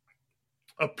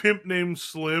a pimp named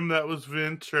Slim. That was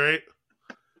Vince, right?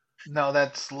 No,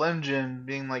 that's Slim Jim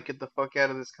being like, "Get the fuck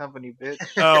out of this company, bitch."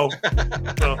 Oh.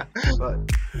 But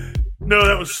No,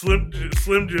 that was Slim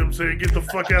Jim saying, "Get the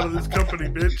fuck out of this company,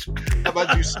 bitch." How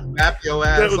about you snap your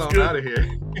ass on out of here?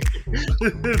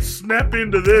 Snap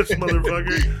into this,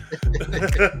 motherfucker.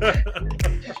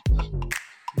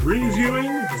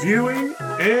 Reviewing, viewing,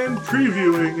 and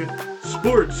previewing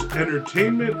sports,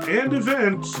 entertainment, and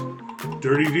events,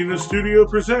 Dirty Dina Studio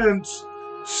presents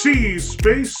Sea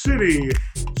Space City,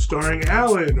 starring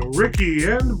Alan, Ricky,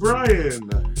 and Bryan.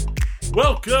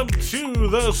 Welcome to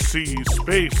the Sea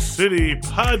Space City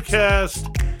podcast.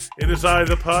 It is I,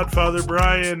 the Podfather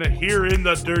Bryan, here in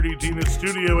the Dirty Dina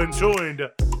Studio, and joined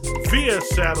via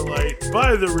satellite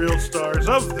by the real stars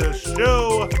of this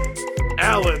show,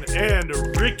 Alan and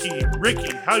Ricky.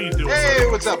 Ricky, how you doing? Hey,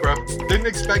 what's up, bro? Didn't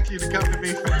expect you to come to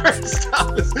me first.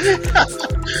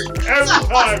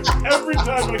 Every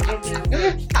time I come to you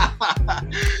first.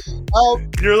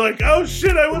 You're like, oh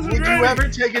shit, I wasn't ready. Would you ever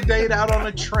take a date out on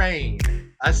a train?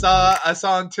 I saw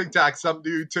on TikTok some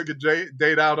dude took a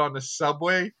date out on the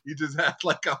subway. He just had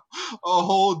like a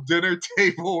whole dinner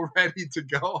table ready to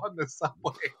go on the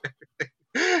subway.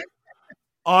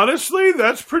 Honestly,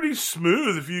 that's pretty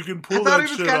smooth if you can pull that shit off. I thought it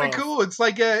was kind of cool. It's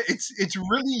like it's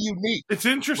really unique. It's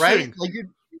interesting, right? Like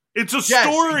it's a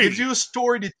story. It gives you a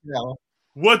story to tell.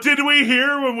 What did we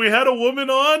hear when we had a woman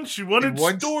on? She wanted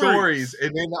stories.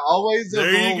 And then always the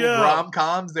little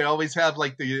rom-coms, they always have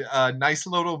like the nice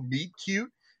little meet cute.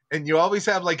 And you always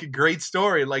have like a great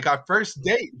story. Like our first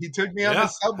date, he took me on the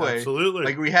subway. Absolutely.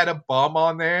 Like we had a bum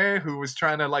on there who was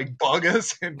trying to like bug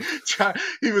us, and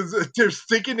he was just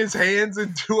sticking his hands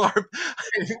into our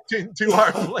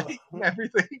plate and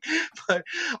everything. But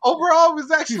overall, it was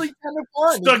actually kind of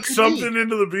fun. Stuck something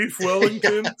into the beef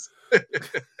Wellington.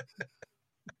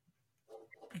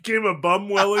 Became a Bum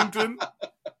Wellington.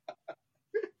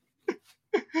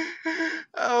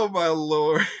 Oh my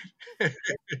Lord.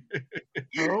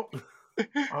 Oh.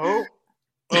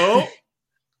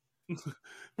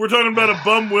 We're talking about a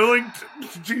Bum Wellington.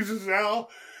 Jesus,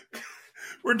 Al.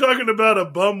 We're talking about a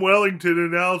Bum Wellington,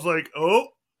 and Al's like,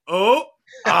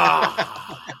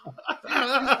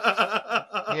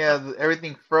 yeah,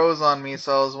 everything froze on me,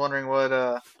 so I was wondering what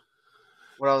I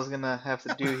was gonna have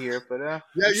to do here, but yeah,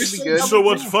 you should be good. So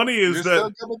what's funny is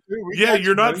that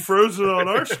you're not frozen on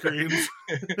our screens.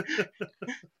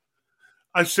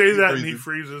 I say that and he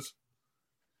freezes.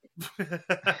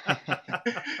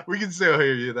 We can still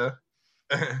hear you though.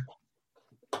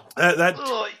 That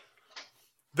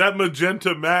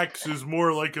magenta max is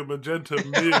more like a magenta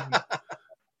mid.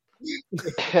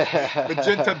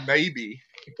 Magenta maybe.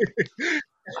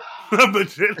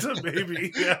 Magenta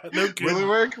maybe. Yeah, no kidding. Will it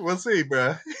work? We'll see,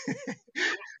 bro.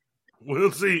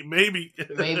 We'll see. Maybe.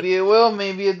 Maybe it will,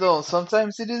 maybe it don't.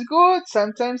 Sometimes it is good,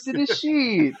 sometimes it is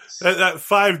shit. That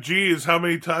 5G is how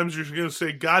many times you're going to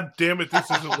say, God damn it, this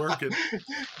isn't working.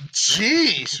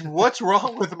 Jeez, what's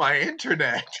wrong with my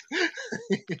internet?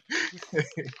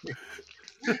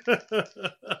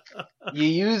 You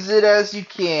use it as you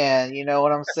can, you know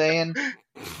what I'm saying?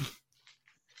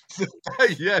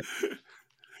 Yes.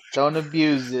 Don't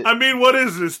abuse it. I mean, what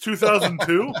is this,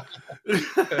 2002?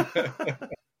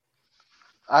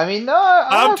 I mean, no.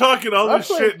 I'm talking all this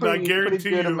shit, and I guarantee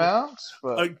you, amounts,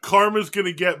 karma's going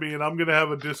to get me, and I'm going to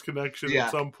have a disconnection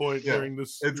at some point during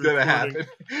this. It's going to happen.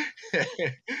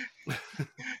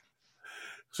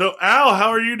 So, Al, how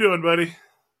are you doing, buddy?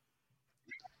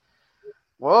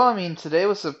 Well, I mean, today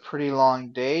was a pretty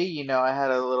long day. You know, I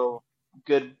had a little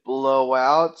good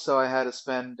blowout, so I had to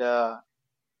spend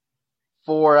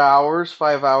 5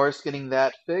 hours getting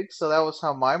that fixed. So that was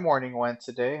how my morning went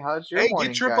today. How's your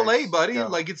morning, get AAA, buddy. Go?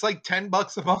 Like it's like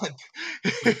 $10 a month.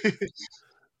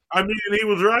 I mean, he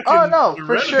was rocking. Oh no,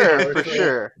 for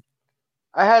sure.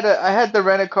 I had the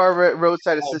rent-a-car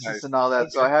roadside assistance and all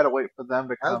that, so I had to wait for them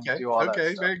to come do all that stuff.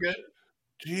 Okay, very good.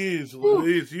 Jeez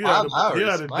Louise, you had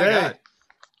a day.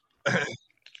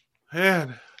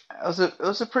 Man, it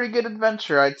was a pretty good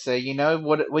adventure, I'd say. You know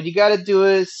what you got to do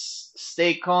is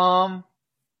stay calm,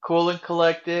 cool and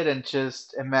collected, and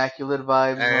just immaculate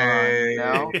vibes on. You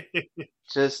know,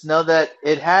 just know that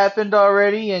it happened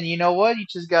already, and you know what? You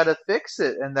just got to fix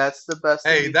it, and that's the best.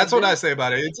 Hey, that's what I say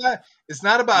about it. It's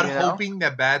not about hoping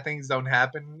that bad things don't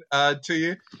happen to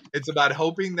you. It's about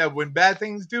hoping that when bad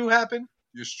things do happen,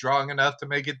 you're strong enough to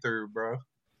make it through, bro.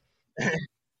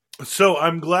 So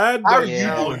I'm glad that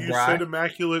you said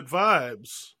immaculate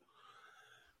vibes.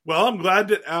 Well, I'm glad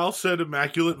that Al said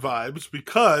immaculate vibes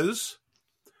because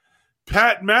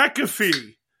Pat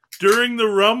McAfee, during the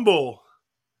Rumble,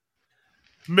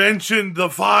 mentioned the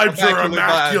vibes are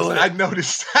immaculate. Vibes. I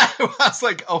noticed that. I was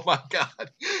like, oh my God.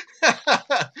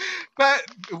 But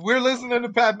we're listening to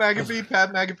Pat McAfee.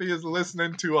 Pat McAfee is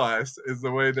listening to us, is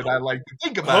the way that I like to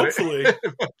think about Hopefully. it.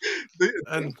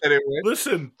 And anyway.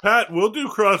 Listen, Pat, we'll do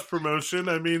cross promotion.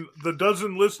 I mean, the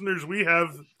dozen listeners we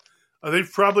have,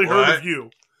 they've probably heard of you.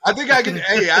 I think I can.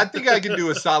 Hey, I think I can do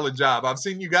a solid job. I've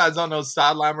seen you guys on those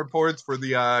sideline reports for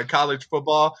the college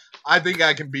football. I think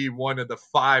I can be one of the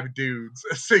 5 dudes,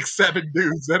 6, 7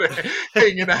 dudes that are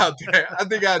hanging out there. I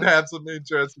think I'd have some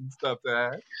interesting stuff to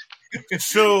add.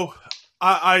 So,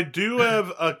 I do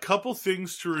have a couple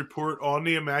things to report on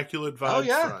the Immaculate Vibes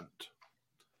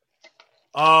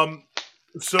front.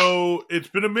 So it's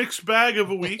been a mixed bag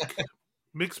of a week.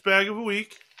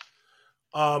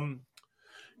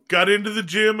 Got into the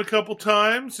gym a couple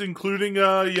times, including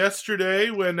yesterday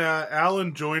when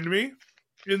Alan joined me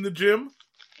in the gym.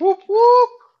 Whoop whoop.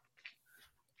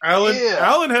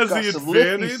 Alan has the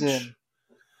advantage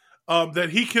that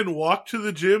he can walk to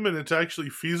the gym and it's actually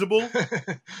feasible.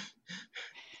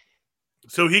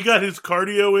 So he got his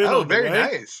cardio in. Oh, very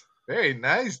nice. Very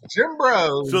nice. Gym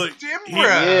bros. So, Gym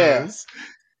bros.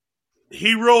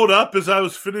 He rolled up as I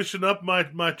was finishing up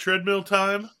my treadmill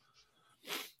time.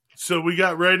 So we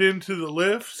got right into the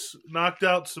lifts, knocked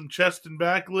out some chest and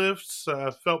back lifts,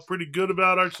 felt pretty good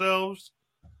about ourselves.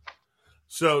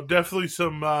 So definitely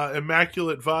some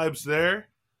immaculate vibes there.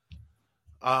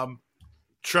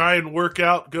 Try and work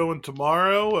out going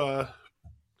tomorrow.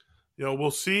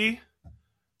 We'll see.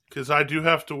 Because I do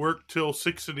have to work till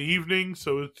 6 in the evening,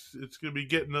 so it's going to be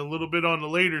getting a little bit on the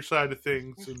later side of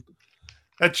things. And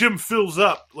that gym fills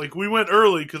up. Like, we went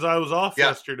early because I was off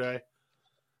yesterday.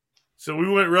 So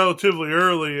we went relatively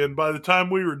early, and by the time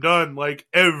we were done, like,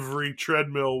 every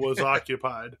treadmill was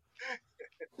occupied.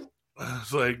 I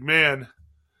was like, man,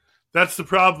 that's the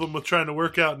problem with trying to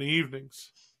work out in the evenings.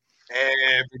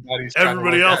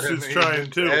 Everybody else is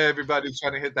trying too. Everybody's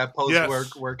trying to hit that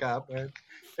workout, man.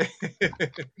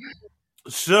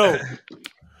 So,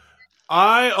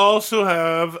 I also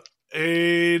have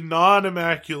a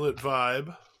non-immaculate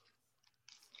vibe,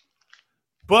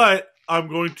 but I'm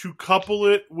going to couple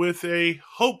it with a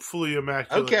hopefully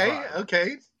immaculate vibe.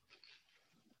 Okay.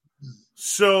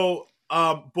 So,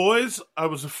 boys, I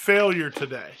was a failure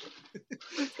today.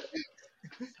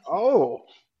 Oh.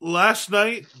 Last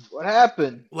night. What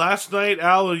happened? Last night,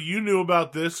 Al, you knew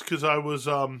about this because I was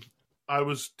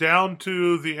down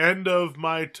to the end of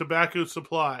my tobacco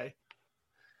supply.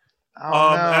 Oh,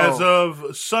 no. As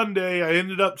of Sunday, I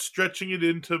ended up stretching it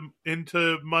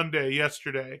into Monday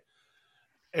yesterday.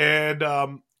 And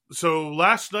so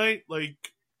last night,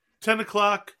 like 10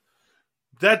 o'clock,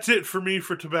 that's it for me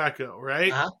for tobacco,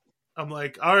 right? Uh-huh. I'm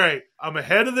like, all right, I'm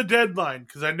ahead of the deadline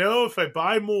because I know if I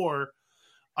buy more,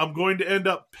 I'm going to end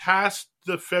up past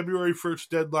the February 1st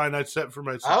deadline I set for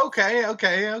myself. Okay.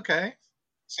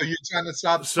 So you're trying to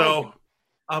stop smoking. So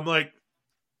I'm like,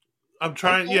 I'm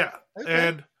trying, Okay.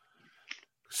 And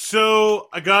so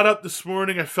I got up this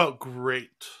morning. I felt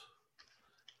great.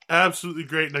 Absolutely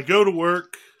great. And I go to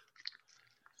work.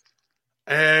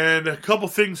 And a couple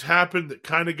things happened that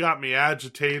kind of got me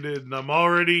agitated. And I'm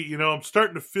already, I'm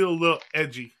starting to feel a little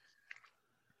edgy.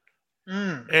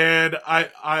 And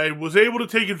I was able to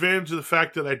take advantage of the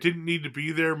fact that I didn't need to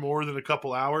be there more than a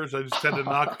couple hours. I just had to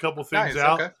knock a couple things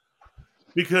out. Okay.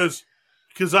 Because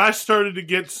I started to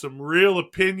get some real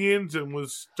opinions and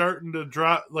was starting to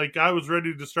drop, like I was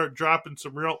ready to start dropping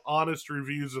some real honest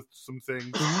reviews of some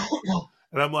things.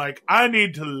 And I'm like, I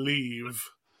need to leave.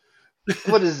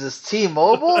 What is this,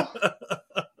 T-Mobile?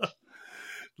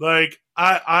 Like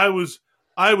I was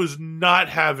not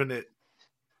having it.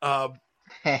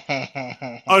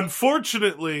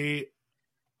 Unfortunately,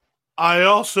 I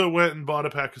also went and bought a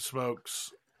pack of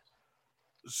smokes.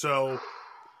 So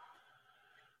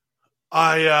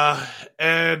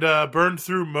I burned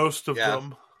through most of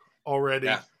them already.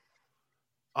 Yeah.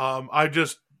 I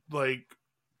just like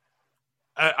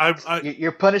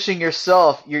you're punishing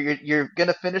yourself. You're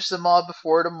gonna finish them all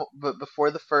before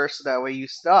the first, so that way you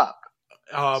stop.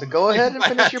 So go ahead and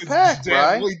finish your pack,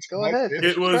 Bryan. Go ahead.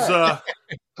 It was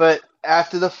but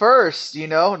after the first,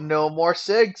 no more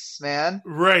cigs, man.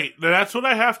 Right. That's what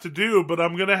I have to do, but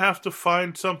I'm gonna have to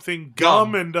find something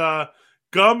gum and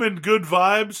good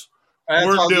vibes.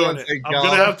 We're doing it. I'm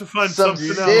going to have to find something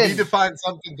else. You need to find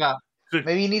something else.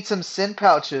 Maybe you need some sin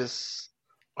pouches.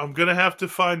 I'm going to have to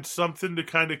find something to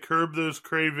kind of curb those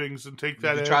cravings and take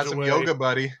that edge away. Try some yoga,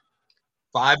 buddy.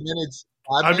 5 minutes.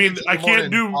 I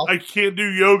can't do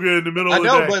yoga in the middle of the day.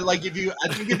 I know, but like I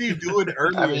think if you do it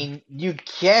early. I mean, you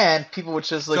can. People would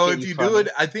just look at you funny.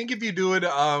 I think if you do it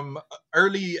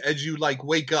early as you like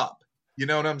wake up. You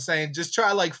know what I'm saying? Just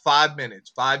try like 5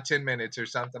 minutes, 5-10 minutes or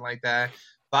something like that.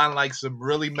 Find like some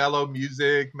really mellow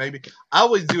music. Maybe I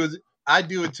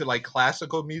do it to like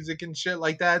classical music and shit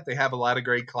like that. They have a lot of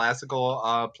great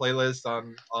classical playlists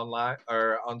on online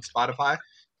or on Spotify.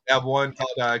 They have one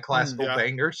called Classical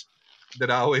Bangers that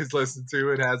I always listen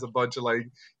to. It has a bunch of like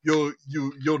you'll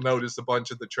notice a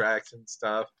bunch of the tracks and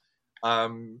stuff.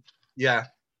 Yeah,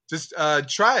 just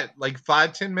try it like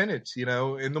 5-10 minutes.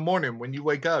 In the morning when you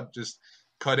wake up, just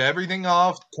cut everything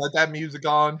off, cut that music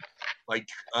on. Like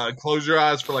close your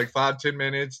eyes for like 5-10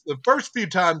 minutes. The first few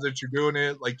times that you're doing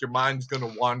it, like your mind's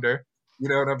gonna wander. You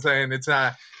know what I'm saying? It's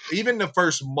not even the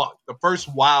first month, the first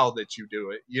while that you do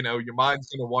it. Your mind's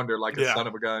gonna wander like a son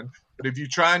of a gun. But if you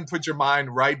try and put your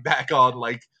mind right back on,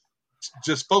 like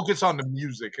just focus on the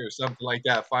music or something like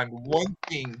that. Find one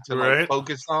thing to like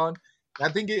focus on. I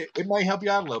think it might help you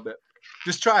out a little bit.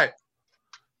 Just try it.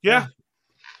 Yeah.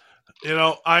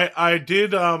 I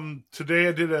did today.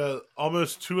 I did a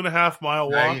almost 2.5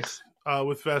 mile walk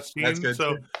with Vestine. That's good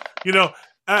so, too.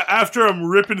 After I'm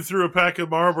ripping through a pack of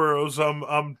Marlboros,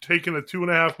 I'm taking a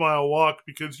 2.5 mile walk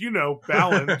because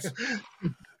balance.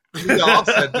 We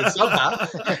offset this somehow.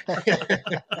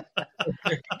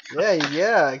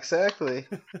 Yeah, exactly.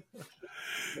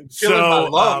 Killing my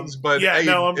lungs, but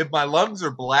if my lungs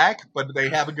are black, but they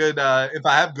have a good, if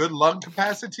I have good lung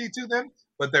capacity to them,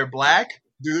 but they're black.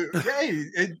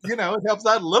 It helps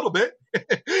out a little bit.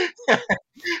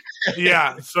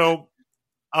 Yeah. So,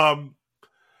 gonna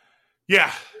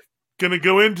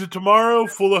go into tomorrow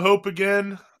full of hope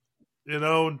again,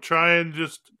 and try and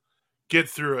just get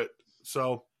through it.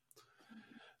 So,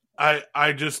 I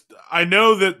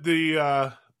know that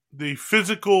the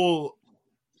physical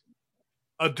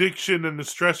addiction and the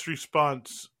stress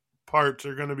response parts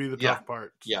are going to be the tough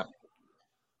parts. Yeah.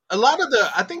 A lot of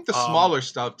I think the smaller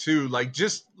stuff too, like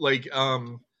just like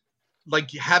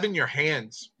having your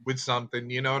hands with something,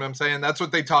 you know what I'm saying? That's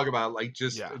what they talk about, like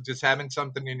just having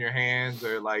something in your hands,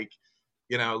 or like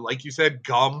you said,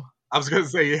 gum. I was gonna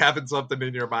say having something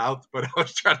in your mouth, but I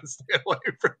was trying to stay away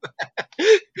from that.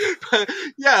 But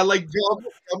yeah, like gum.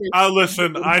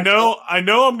 Listen, I know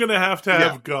I'm gonna have to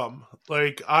have gum.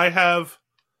 Like I have,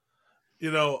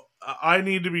 I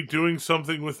need to be doing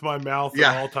something with my mouth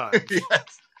at all times.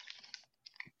 Yes.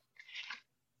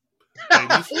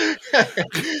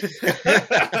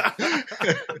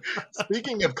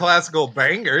 Speaking of classical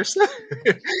bangers.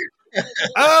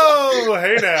 Oh,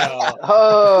 hey now.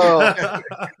 Oh,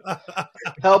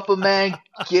 help a man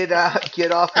get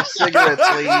off his cigarettes,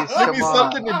 please. Give me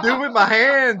something to do with my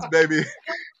hands, baby.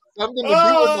 Something to do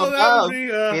with my mouth.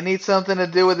 He needs something to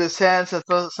do with his hands and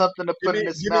something to put in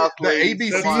his mouth. The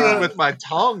ABCs with my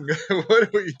tongue. What are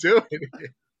we doing?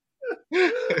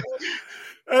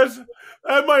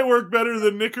 That might work better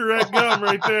than Nicorette gum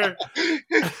right there.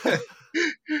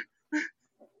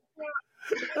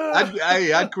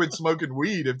 I'd quit smoking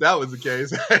weed if that was the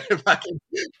case. If I can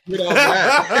get off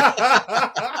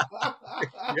that.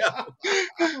 Yeah.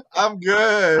 I'm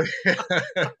good.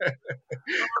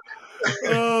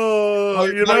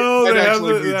 They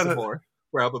actually need some more,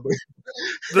 probably.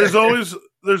 There's always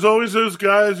those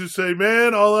guys who say,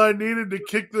 "Man, all I needed to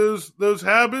kick those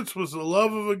habits was the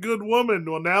love of a good woman."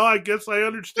 Well, now I guess I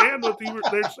understand what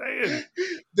they're saying.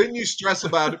 Then you stress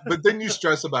about it, but then you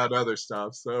stress about other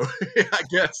stuff. So I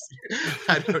guess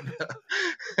I don't know.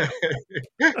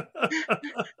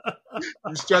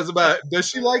 You stress about, does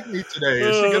she like me today?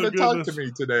 Is she going to talk to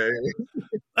me today?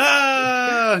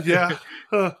 Yeah.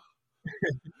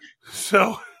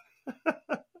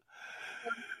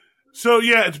 So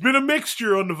yeah, it's been a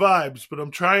mixture on the vibes, but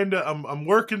I'm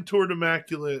working toward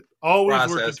immaculate. Always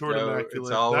working toward immaculate.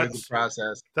 It's always a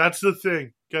process. That's the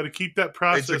thing. Got to keep that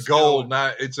process. It's a goal,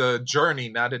 going. It's a journey,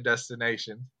 not a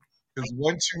destination. Because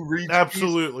once you reach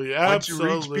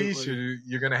peace,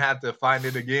 you're gonna have to find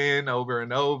it again over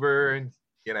and over, and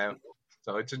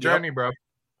so it's a journey, bro.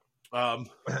 I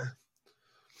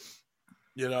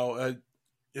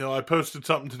posted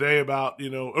something today about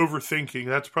overthinking.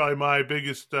 That's probably my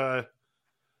biggest problem.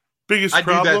 I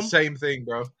do that same thing,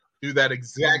 bro. Do that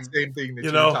exact same thing that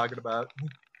you were talking about.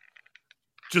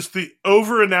 Just the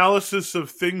over-analysis of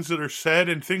things that are said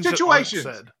and things that aren't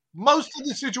said. Most of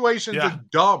the situations are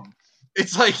dumb.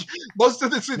 It's like most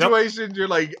of the situations you're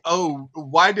like, oh,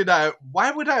 why would I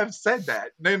have said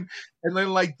that? And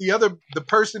then like the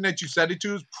person that you said it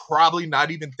to is probably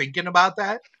not even thinking about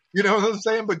that. You know what I'm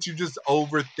saying? But you just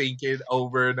overthink it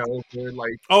over and over.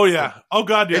 Like, oh yeah, oh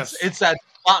god, yes. It's that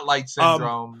spotlight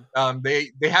syndrome.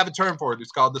 They have a term for it.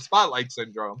 It's called the spotlight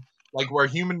syndrome. Like where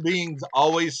human beings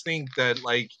always think that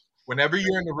like whenever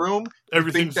you're in the room,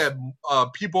 you think that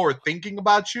people are thinking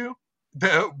about you.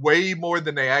 way more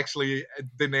than they actually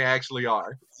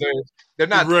are. They're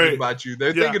not thinking about you.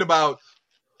 They're thinking about,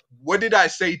 what did I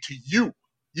say to you?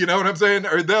 You know what I'm saying?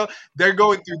 Or they're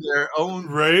going through their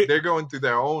own They're going through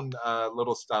their own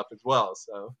little stuff as well.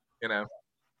 So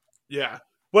Yeah.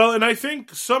 Well, and I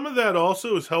think some of that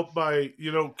also is helped by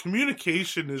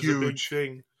communication is a big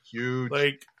thing. Huge.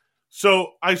 Like,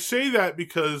 so I say that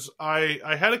because I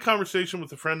had a conversation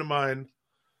with a friend of mine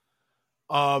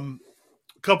a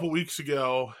couple weeks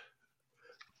ago,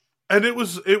 and it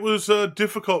was a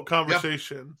difficult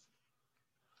conversation.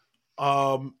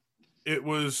 It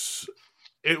was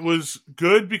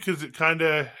good because it kind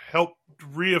of helped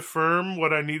reaffirm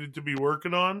what I needed to be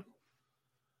working on.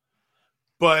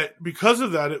 But because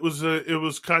of that, it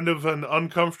was kind of an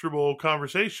uncomfortable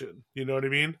conversation. You know what I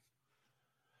mean?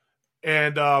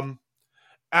 And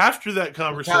after that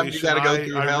conversation, you got to go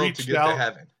through hell to get to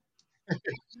heaven.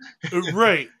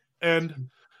 Right. And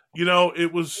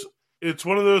it's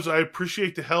one of those, I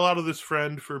appreciate the hell out of this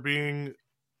friend for being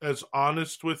as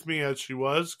honest with me as she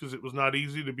was, because it was not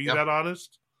easy to be that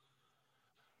honest.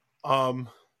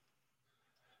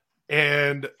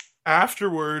 And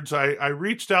afterwards, I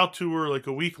reached out to her like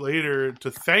a week later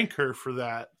to thank her for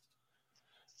that,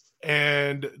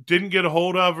 and didn't get a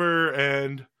hold of her,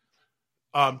 and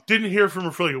didn't hear from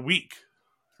her for like a week,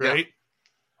 right?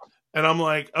 And I'm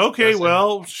like, okay,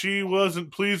 well, she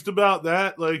wasn't pleased about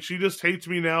that. Like, she just hates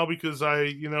me now because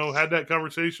I, had that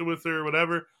conversation with her or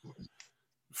whatever.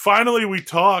 Finally, we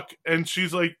talk, and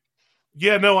she's like,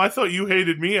 yeah, no, I thought you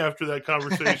hated me after that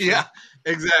conversation. Yeah,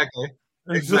 exactly.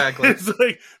 It's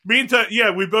like, meantime,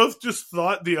 we both just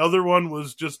thought the other one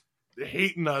was just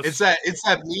hating us. It's that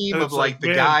meme of like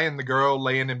the guy and the girl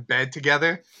laying in bed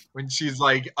together when she's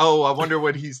like, oh, I wonder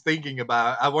what he's thinking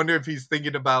about. I wonder if he's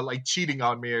thinking about like cheating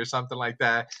on me or something like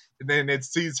that. And then it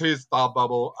sees his thought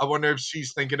bubble. I wonder if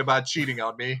she's thinking about cheating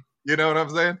on me. You know what I'm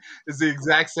saying? It's the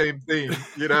exact same thing,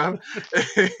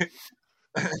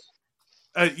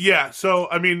 So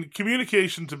I mean,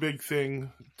 communication's a big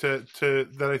thing to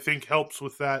that I think helps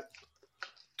with that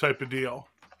type of deal.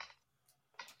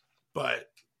 But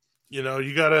you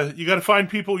gotta find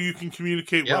people you can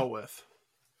communicate well with.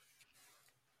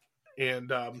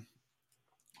 And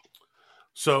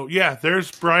so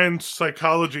there's Brian's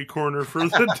psychology corner for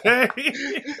the day.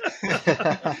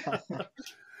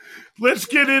 Let's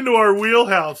get into our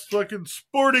wheelhouse, fucking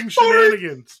sporting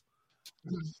shenanigans.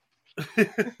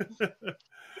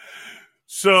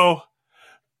 So,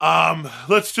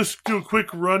 let's just do a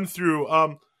quick run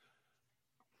through.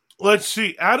 Let's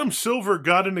see. Adam Silver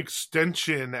got an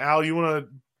extension. Al, you want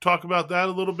to talk about that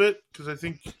a little bit? Because I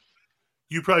think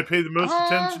you probably pay the most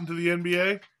attention to the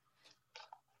NBA.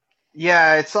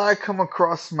 Yeah, it's all I come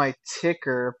across my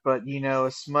ticker, but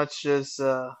as much as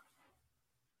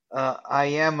I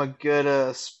am a good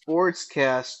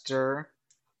sportscaster.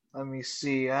 Let me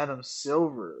see, Adam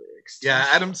Silver. Yeah,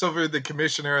 Adam Silver, the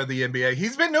commissioner of the NBA.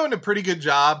 He's been doing a pretty good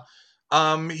job.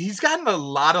 He's gotten a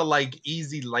lot of like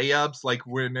easy layups. Like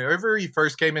whenever he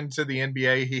first came into the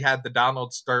NBA, he had the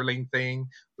Donald Sterling thing,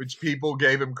 which people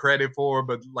gave him credit for,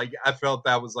 but like I felt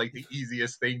that was like the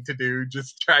easiest thing to do,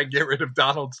 just try and get rid of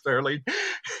Donald Sterling.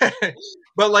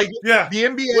 But like the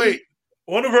NBA. Wait,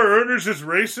 one of our owners is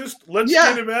racist? Let's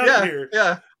get him out of here.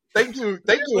 Yeah. Thank you,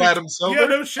 Adam Silver. Yeah,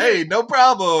 no shit. Hey, no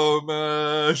problem.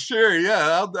 Sure,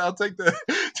 I'll take the.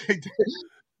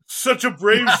 Such a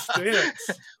brave stance.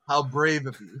 How brave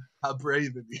of you.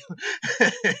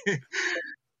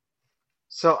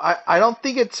 So I don't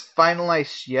think it's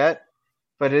finalized yet,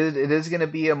 but it is going to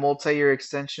be a multi-year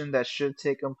extension that should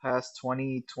take them past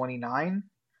 2029.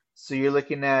 So you're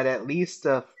looking at least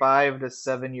a 5 to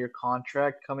 7 year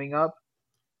contract coming up.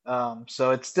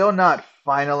 So it's still not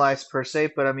finalized per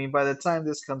se, but I mean, by the time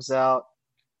this comes out,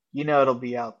 it'll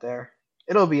be out there.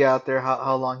 It'll be out there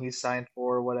how long he's signed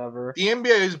for or whatever. The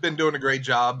NBA has been doing a great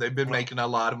job. They've been making a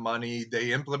lot of money.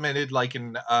 They implemented like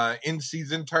an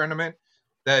in-season tournament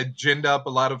that ginned up a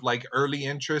lot of like early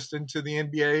interest into the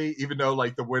NBA, even though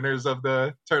like the winners of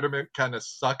the tournament kind of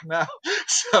suck now.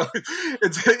 So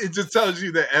it just tells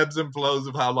you the ebbs and flows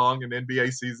of how long an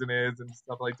NBA season is and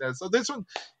stuff like that. So this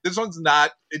one's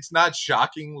not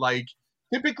shocking. Like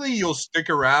typically you'll stick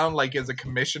around like as a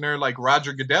commissioner, like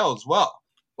Roger Goodell as well.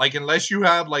 Like unless you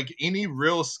have like any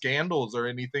real scandals or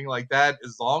anything like that,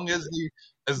 as long as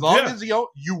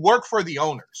you work for the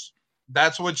owners.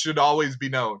 That's what should always be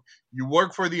known. You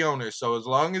work for the owners. So as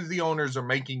long as the owners are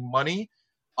making money,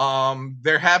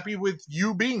 they're happy with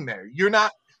you being there. You're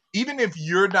not, even if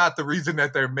you're not the reason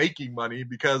that they're making money,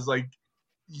 because like,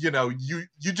 you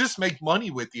just make money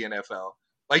with the NFL.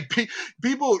 Like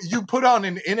people, you put on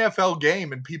an NFL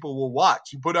game and people will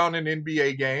watch. You put on an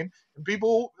NBA game and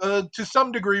people, to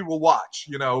some degree, will watch.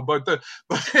 But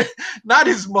not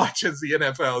as much as the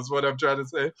NFL is what I'm trying to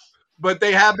say. But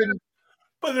they have been.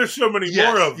 But there's so many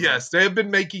more of them. Yes, they have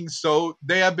been making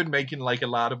like a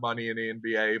lot of money in the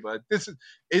NBA. But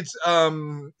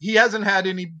he hasn't had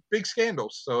any big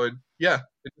scandals, so it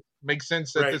makes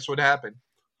sense that this would happen.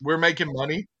 We're making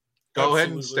money. Go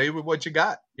ahead and stay with what you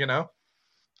got.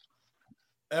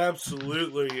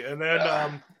 Absolutely. And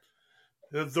then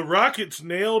the Rockets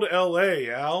nailed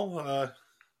LA, Al.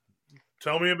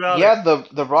 Tell me about it. Yeah,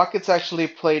 the Rockets actually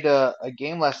played a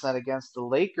game last night against the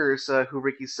Lakers, who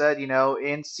Ricky said,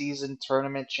 in-season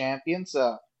tournament champions.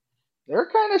 They're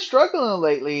kind of struggling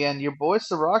lately, and your boys,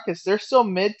 the Rockets, they're still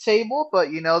mid-table, but,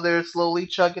 they're slowly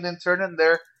chugging and turning.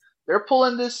 They're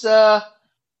pulling this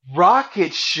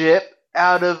rocket ship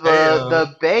out of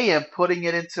the bay and putting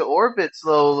it into orbit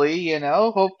slowly,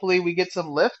 Hopefully we get some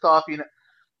liftoff,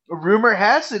 Rumor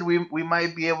has it we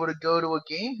might be able to go to a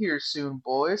game here soon,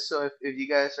 boys. So if you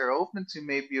guys are open to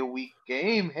maybe a week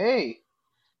game, hey,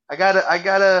 I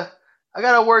gotta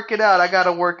work it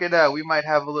out. We might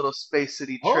have a little Space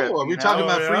City trip. Oh, are we talking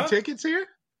about free tickets here?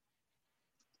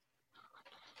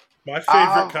 My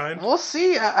favorite kind. We'll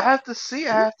see. I have to see.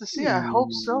 I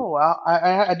hope so.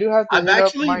 I do have to. I've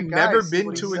actually never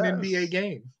been to an NBA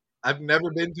game. I've never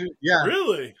been to. Yeah,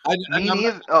 really. Me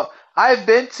neither. I've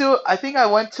been to. I think I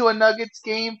went to a Nuggets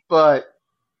game, but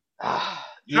how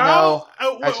am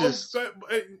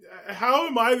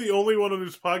I the only one on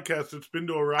this podcast that's been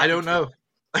to a Rockets? I don't know.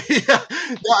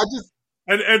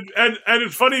 And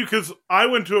it's funny because I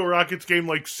went to a Rockets game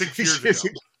like 6 years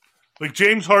ago. Like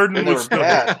James Harden was still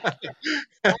bad.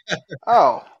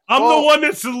 Oh. I'm the one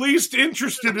that's the least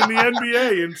interested in the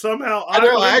NBA, and somehow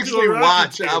I actually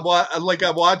watched. I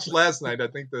watched last night. I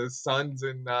think the Suns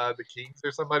and the Kings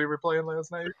or somebody were playing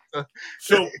last night.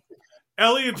 So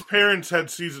Elliot's parents had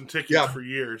season tickets for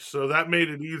years, so that made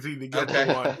it easy to get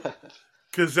to one.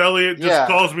 Because Elliot just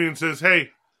calls me and says,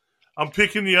 "Hey, I'm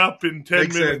picking you up in 10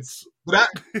 minutes." But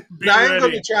I am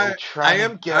going to try. I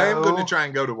am going to try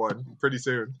and go to one pretty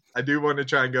soon. I do want to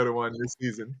try and go to one this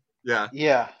season. Yeah.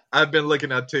 Yeah. I've been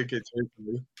looking up tickets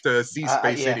recently to see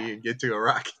Space City and get to a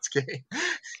Rockets game.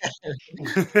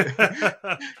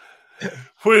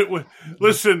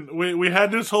 Listen, we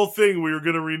had this whole thing. We were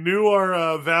going to renew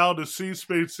our vow to see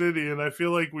Space City, and I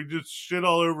feel like we just shit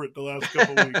all over it the last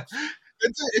couple of weeks.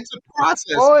 It's a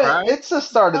process, right? It's the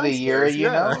start of the year, you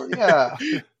know? Yeah.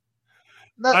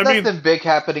 Nothing big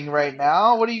happening right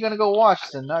now. What are you going to go watch?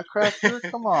 The Nutcracker?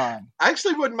 Come on. I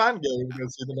actually wouldn't mind going to go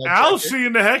see the Nutcracker. Al's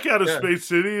seeing the heck out of Space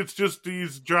City. It's just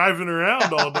he's driving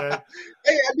around all day.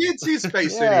 Hey, I did see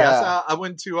Space City. I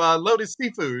went to Lotus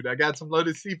Seafood. I got some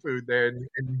Lotus Seafood there in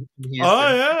Houston.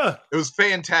 Oh, yeah. It was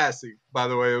fantastic, by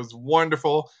the way. It was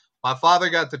wonderful. My father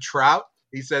got the trout.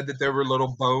 He said that there were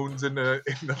little bones in the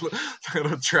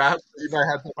little trout. So you might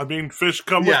have to, fish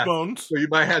come with bones. So you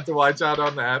might have to watch out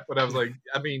on that. But I was like,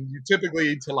 you typically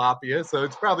eat tilapia, so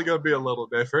it's probably going to be a little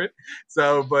different.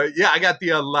 So, but yeah, I got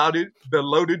the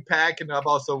loaded pack, and I've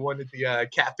also wanted the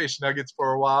catfish nuggets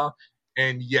for a while.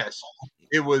 And yes,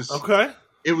 it was okay.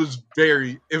 It was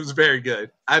very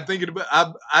good. I'd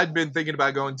been thinking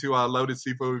about going to Lotus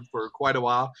Seafood for quite a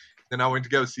while. Then I went to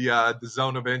go see the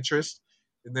Zone of Interest.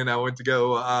 And then I went to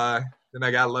go, then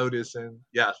I got Lotus, and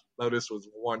yeah, Lotus was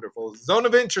wonderful. Zone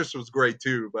of Interest was great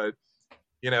too, but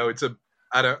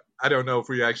I don't know if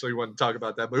we actually want to talk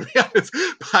about that movie on this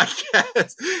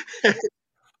podcast.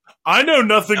 I know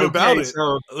nothing about it.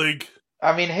 So, hey,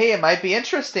 it might be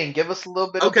interesting. Give us a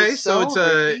little bit. Okay,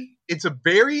 so it's a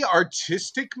very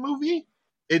artistic movie.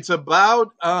 It's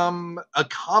about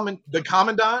the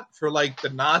commandant for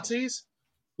the Nazis,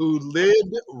 who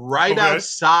lived right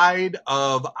outside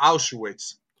of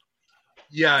Auschwitz.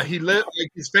 Yeah,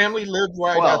 his family lived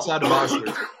right outside of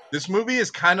Auschwitz. This movie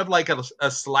is kind of like a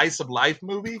slice of life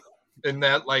movie in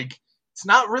that it's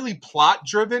not really plot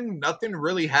driven. Nothing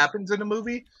really happens in a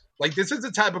movie. This is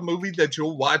the type of movie that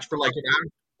you'll watch for an hour.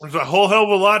 There's a whole hell of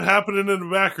a lot happening in the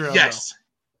background. Yes,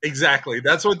 exactly.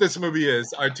 That's what this movie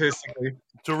is artistically.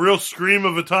 It's a real scream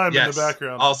of a time in the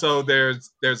background. Also, there's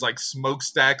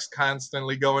smokestacks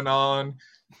constantly going on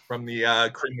from the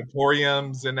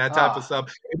crematoriums and that type of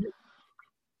stuff.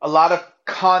 A lot of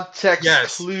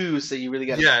context clues that you really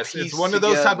got to piece it's one of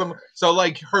those together. type of. So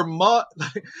her mom,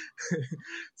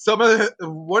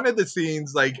 one of the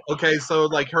scenes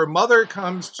her mother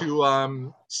comes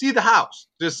to see the house,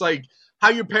 just how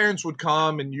your parents would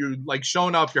come and you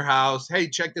showing off your house. Hey,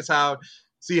 check this out.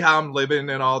 See how I'm living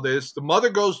and all this. The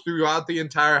mother goes throughout the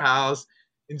entire house,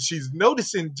 and she's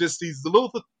noticing just these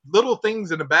little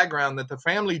things in the background that the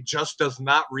family just does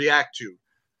not react to.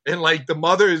 And like the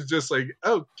mother is just like,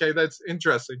 oh, okay, that's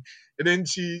interesting. And then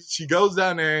she goes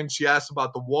down there and she asks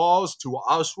about the walls to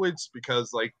Auschwitz,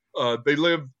 because like they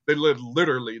live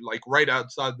literally like right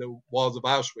outside the walls of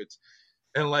Auschwitz.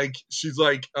 And like she's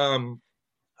like,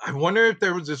 I wonder if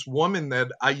there was this woman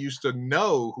that I used to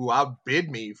know who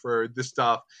outbid me for this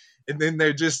stuff. And then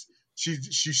they're just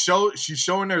she's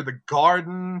showing her the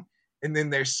garden, and then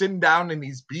they're sitting down in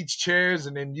these beach chairs,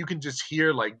 and then you can just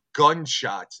hear like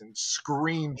gunshots and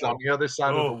screams on the other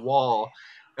side of the wall.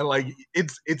 And like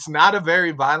it's not a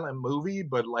very violent movie,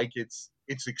 but like it's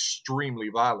extremely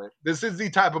violent. This is the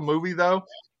type of movie though.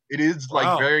 It is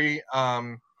like very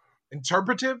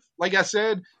interpretive. Like I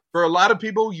said, for a lot of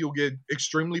people, you'll get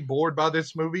extremely bored by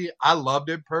this movie. I loved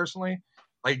it personally,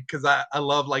 like because I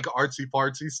love like artsy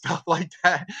fartsy stuff like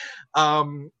that.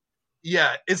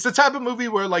 Yeah, it's the type of movie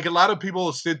where like a lot of people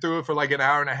will sit through it for like an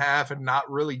hour and a half and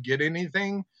not really get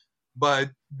anything.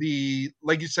 But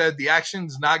like you said, the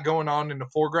action's not going on in the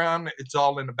foreground. It's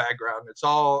all in the background.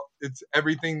 It's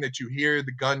everything that you hear,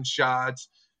 the gunshots,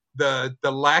 the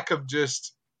lack of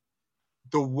just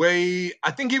the way,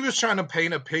 I think he was trying to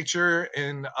paint a picture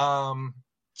and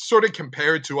sort of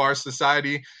compare it to our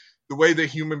society, the way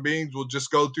that human beings will just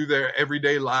go through their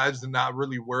everyday lives and not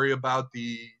really worry about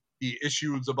the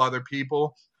issues of other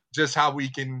people, just how we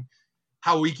can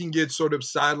get sort of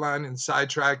sidelined and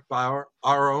sidetracked by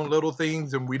our own little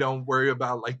things, and we don't worry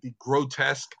about like the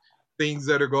grotesque things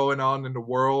that are going on in the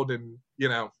world. And you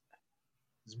know,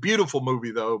 it's a beautiful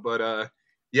movie though, but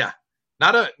yeah,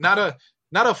 not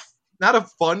a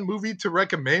fun movie to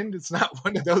recommend. It's not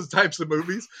one of those types of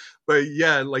movies, but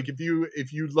yeah, like if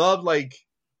you love like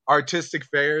artistic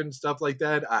fare and stuff like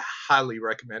that, I highly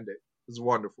recommend it. It's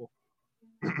wonderful.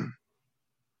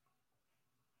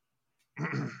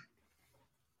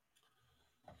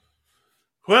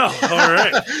 Well, all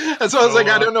right. That's why I was like,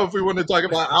 I don't know if we want to talk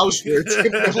about Auschwitz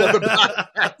in the middle of the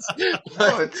podcast.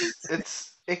 No,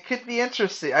 it could be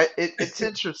interesting. It's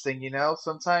interesting, you know,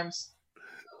 sometimes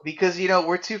because you know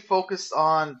we're too focused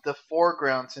on the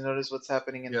foreground to notice what's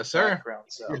happening in the background.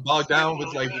 So you're bogged down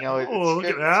with like, you know, it's look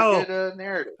good, at Al. it's a good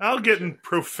narrative. Al getting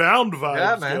profound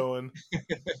vibes going.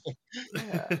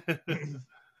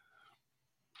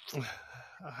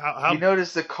 You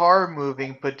notice the car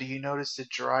moving, but do you notice the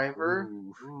driver?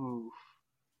 Ooh.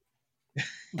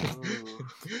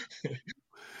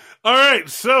 All right,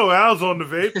 so Al's on the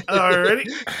vape. Alrighty.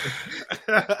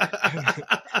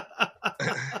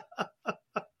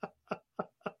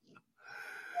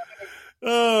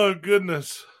 Oh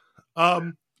goodness.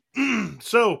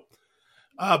 So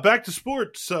back to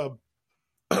sports.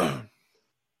 Jim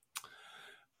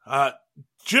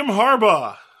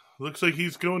Harbaugh looks like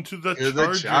he's going to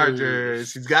the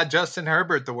Chargers. He's got Justin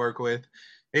Herbert to work with.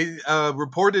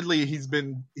 Reportedly, he's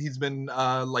been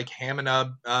like hamming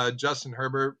up Justin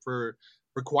Herbert for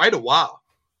quite a while.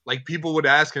 Like people would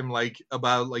ask him like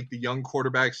about like the young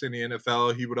quarterbacks in the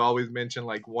NFL. He would always mention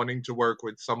like wanting to work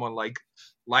with someone like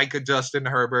a Justin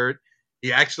Herbert.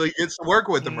 He actually gets to work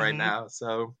with him right now,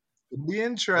 so it'll be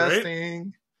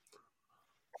interesting.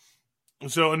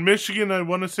 Right? So in Michigan, I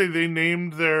want to say they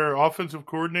named their offensive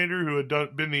coordinator who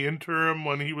had been the interim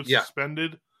when he was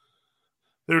suspended.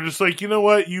 They were just like, you know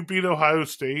what? You beat Ohio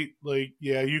State. Like,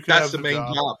 yeah, you can have the main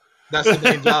job. That's the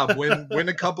main job. Win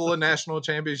a couple of national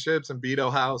championships and beat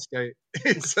Ohio State.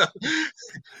 So,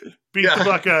 beat the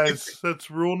Buckeyes. That's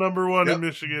rule number one in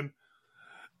Michigan.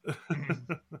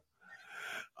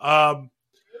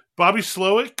 Bobby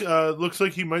Slowick looks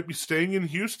like he might be staying in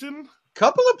Houston.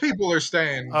 Couple of people are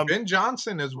staying. Ben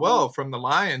Johnson as well from the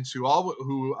Lions, who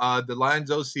the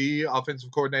Lions OC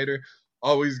offensive coordinator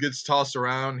always gets tossed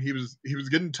around. He was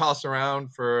getting tossed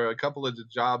around for a couple of the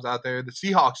jobs out there. The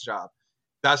Seahawks job,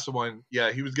 that's the one.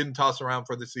 Yeah, he was getting tossed around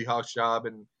for the Seahawks job,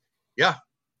 and yeah,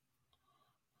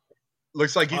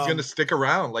 looks like he's going to stick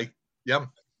around. Like, yeah.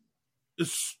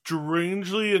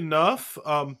 Strangely enough,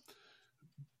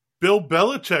 Bill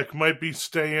Belichick might be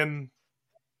staying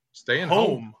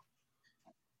home.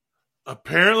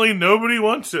 Apparently, nobody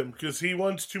wants him because he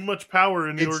wants too much power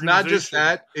in the organization. It's not just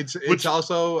that; it's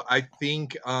also, I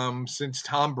think, since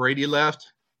Tom Brady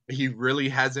left, he really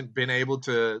hasn't been able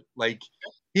to like.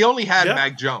 He only had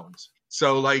Mac Jones,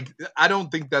 so like I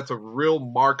don't think that's a real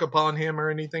mark upon him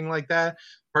or anything like that,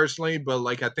 personally. But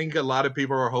like I think a lot of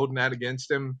people are holding that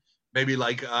against him. Maybe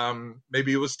like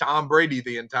maybe it was Tom Brady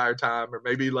the entire time, or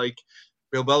maybe like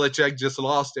Bill Belichick just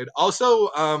lost it. Also,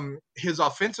 his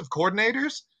offensive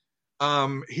coordinators.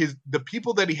 The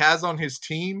people that he has on his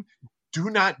team, do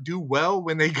not do well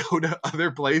when they go to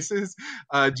other places.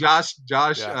 Josh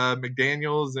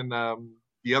McDaniels and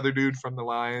the other dude from the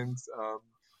Lions. I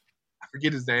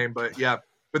forget his name, but yeah.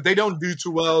 But they don't do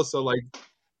too well, so like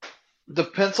the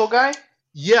pencil guy?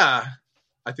 Yeah,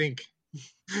 I think.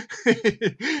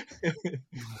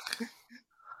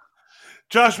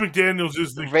 Josh McDaniels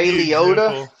is the Ray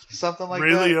Liotta, something like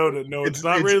Ray that. Ray Liotta. No, it's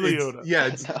not Ray Liotta. Yeah,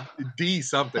 it's D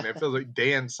something. It feels like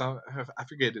Dan some. I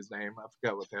forget his name. I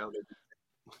forgot what the hell they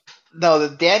did. No,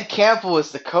 the Dan Campbell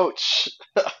is the coach.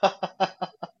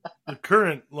 The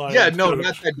current Lions coach.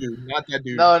 Not that dude. Not that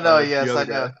dude. Yes, I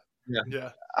know.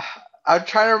 Yeah. I'm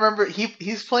trying to remember.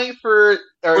 He's playing for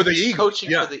the Eagles. Coaching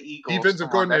for the Eagles. Defensive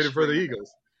coordinator for the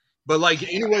Eagles. But like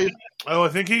anyway. Oh, I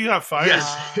think he got fired.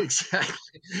 Yes, exactly.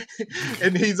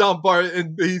 And he's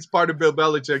part of Bill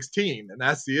Belichick's team, and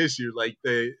that's the issue. Like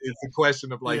it's a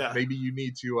question of like maybe you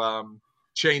need to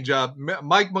change up.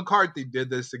 Mike McCarthy did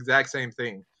this exact same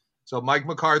thing. So Mike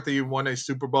McCarthy won a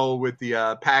Super Bowl with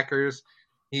the Packers.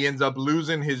 He ends up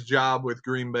losing his job with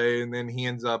Green Bay, and then he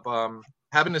ends up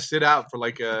having to sit out for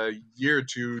like a year or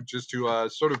two just to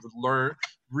sort of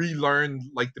relearn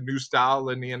like the new style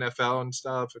in the NFL and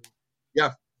stuff. And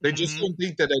they just don't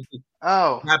think that.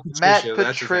 Matt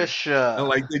Patricia. No,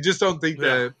 like they just don't think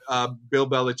that Bill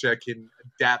Belichick can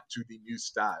adapt to the new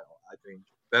style. I think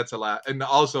that's a lot, and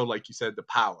also like you said, the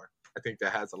power. I think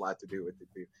that has a lot to do with it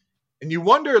too. And you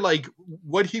wonder like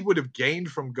what he would have gained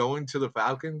from going to the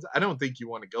Falcons. I don't think you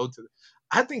want to go to.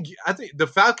 I think the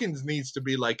Falcons needs to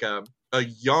be like a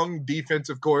young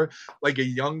defensive core, like a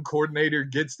young coordinator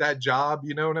gets that job.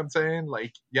 You know what I'm saying?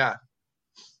 Like, yeah.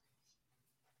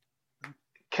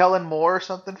 Kellen Moore or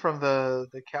something from the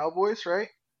Cowboys, right?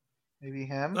 Maybe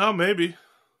him. Oh, maybe.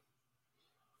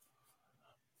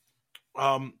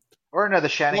 Or another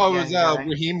Shanahan. Well, it was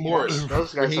Raheem Morris.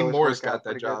 Raheem Morris got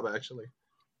that job actually.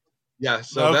 Yeah,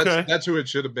 so that's who it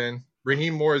should have been.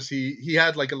 Raheem Morris, he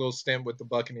had like a little stint with the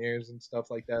Buccaneers and stuff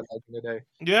like that back in the day.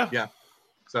 Yeah.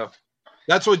 So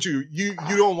that's what you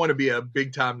don't want to be a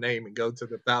big time name and go to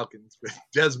the Falcons with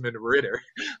Desmond Ridder.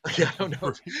 Like, I don't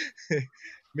know.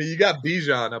 I mean, you got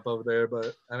Bijan up over there,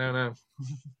 but I don't know.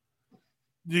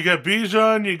 You got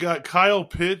Bijan, you got Kyle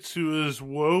Pitts, who is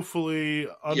woefully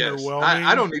underwhelming.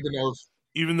 I don't even know if,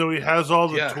 even though he has all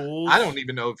the tools. I don't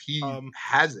even know if he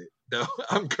has it. No,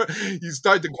 you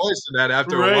start to question that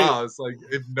after a while. It's like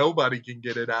if nobody can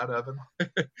get it out of him.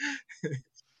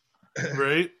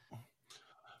 Right.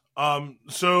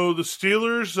 So the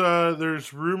Steelers,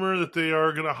 there's rumor that they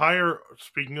are going to hire,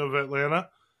 speaking of Atlanta,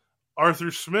 Arthur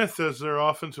Smith as their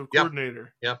offensive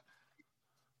coordinator. Yeah.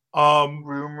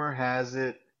 Rumor has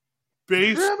it.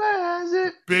 Based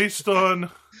on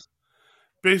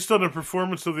the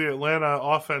performance of the Atlanta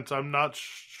offense, I'm not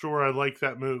sure I like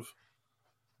that move.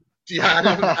 Yeah,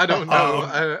 I don't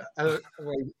know.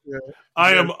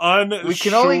 I am unsure. We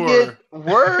can only get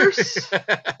worse.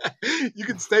 You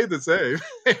can stay the same.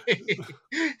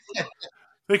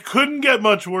 They couldn't get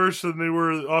much worse than they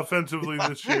were offensively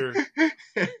this year.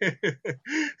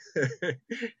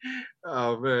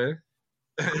 Oh, man.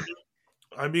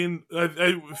 I mean,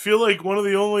 I feel like one of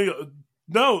the only...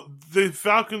 No, the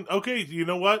Falcons... Okay, you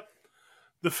know what?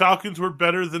 The Falcons were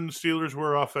better than the Steelers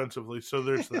were offensively, so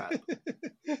there's that.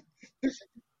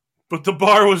 But the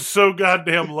bar was so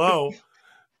goddamn low.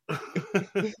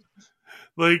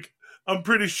 Like, I'm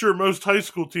pretty sure most high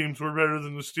school teams were better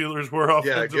than the Steelers were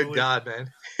offensively. Yeah, good God,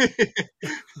 man.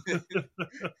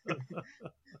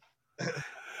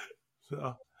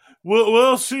 So,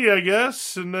 we'll see, I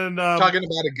guess. And then talking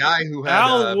about a guy who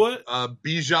had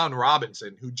Bijan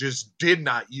Robinson, who just did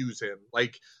not use him.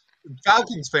 Like,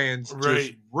 Falcons fans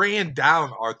just ran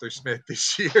down Arthur Smith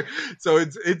this year, so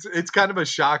it's kind of a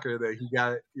shocker that he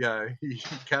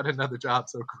got another job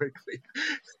so quickly.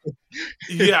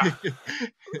 Yeah.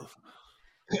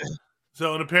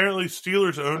 So, and apparently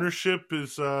Steelers ownership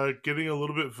is getting a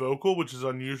little bit vocal, which is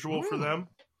unusual for them.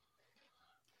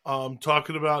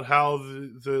 Talking about how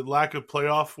the lack of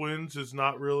playoff wins is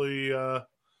not really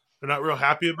they're not real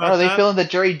happy about that. Are they feeling the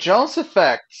Jerry Jones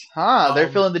effect? Huh?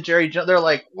 They're feeling the Jerry Jones. They're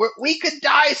like, we could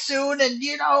die soon, and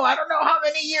I don't know how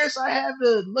many years I have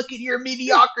to look at your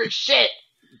mediocre shit.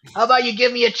 How about you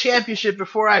give me a championship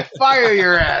before I fire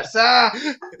your ass, huh?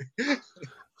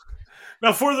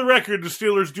 Now, for the record, the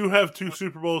Steelers do have 2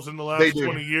 Super Bowls in the last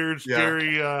 20 years. Yeah.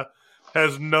 Jerry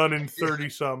has none in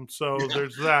 30-some, so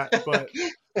there's that. But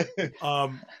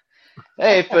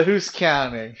Hey, but who's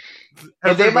counting?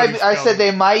 And they might. Everybody's Be, I said counting.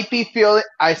 they might be feeling.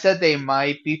 I said they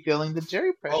might be feeling the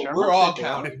Jerry pressure. Oh, we're all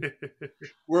counting.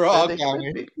 We're all They could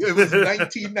counting. be. It was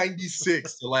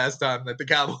 1996 the last time that the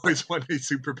Cowboys won a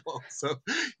Super Bowl. So,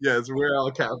 yes, we're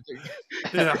all counting.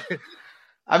 Yeah.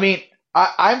 I mean,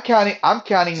 I'm counting. I'm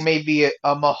counting maybe a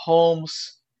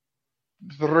Mahomes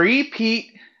three-peat.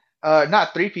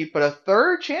 Not three-peat, but a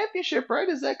third championship. Right?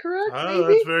 Is that correct? Oh,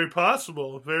 maybe. that's very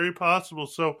possible. Very possible.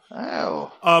 So,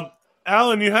 Oh.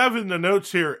 Alan, you have in the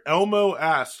notes here, Elmo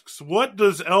asks. What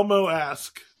does Elmo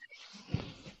ask?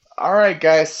 All right,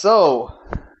 guys. So,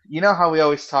 you know how we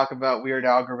always talk about weird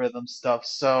algorithm stuff.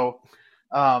 So,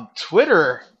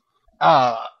 Twitter,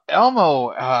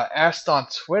 Elmo asked on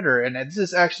Twitter, and this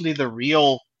is actually the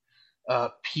real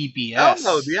PBS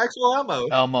Elmo, the actual Elmo.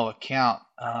 Elmo account.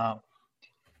 Okay.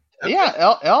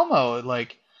 Yeah, Elmo,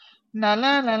 like, la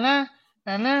la la la,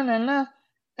 la la la la,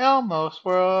 Elmo's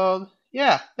World.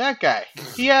 Yeah, that guy.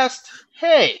 He asked,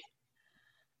 hey,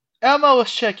 Elmo was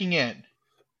checking in.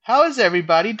 How is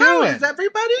everybody doing? How is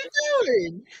everybody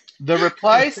doing? The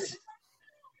replies,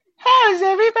 how is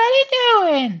everybody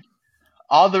doing?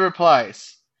 All the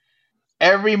replies.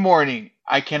 Every morning,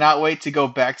 I cannot wait to go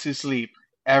back to sleep.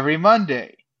 Every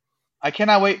Monday, I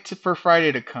cannot wait for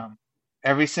Friday to come.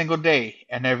 Every single day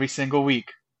and every single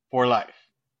week for life.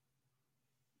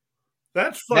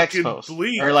 That's Next fucking post.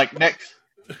 bleak. Or like next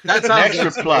That sounds next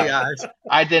like reply. AI.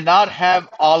 I did not have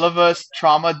all of us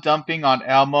trauma dumping on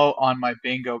Elmo on my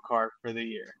bingo card for the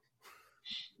year.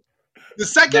 The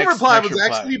second Next reply was reply.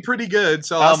 actually pretty good.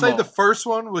 So I'll say Elmo. the first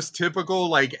one was typical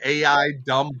like AI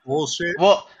dumb bullshit.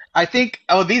 Well, I think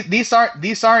these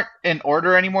aren't in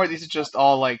order anymore. These are just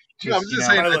all like No, I was just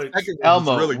saying that second one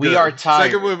Elmo, was really we good. are tired.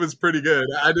 Second one was pretty good.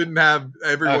 I didn't have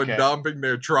everyone Okay. dumping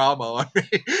their trauma on me.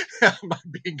 My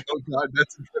bingo card.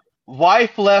 That's good.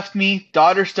 Wife left me.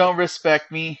 Daughters don't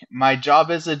respect me. My job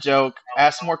is a joke.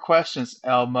 Ask more questions,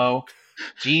 Elmo.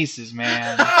 Jesus,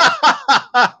 man.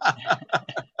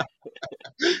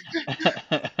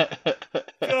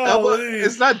 Elmo,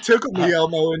 it's not tickle me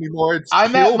Elmo anymore. It's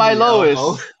I'm kill at my me, lowest.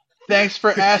 Elmo. Thanks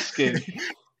for asking.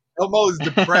 Elmo is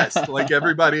depressed like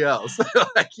everybody else.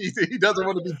 Like he doesn't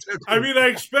want to be tickled. I mean, I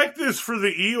expect this for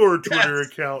the Eeyore Twitter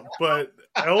account, but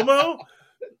Elmo?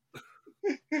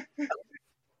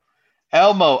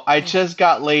 Elmo, I just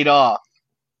got laid off.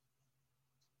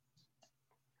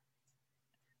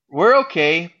 We're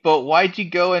okay, but why'd you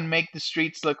go and make the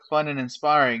streets look fun and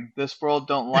inspiring? This world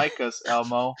don't like us,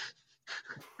 Elmo.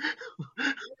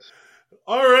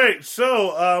 All right, so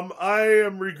I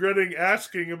am regretting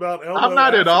asking about Elmo. I'm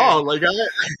not at all. Like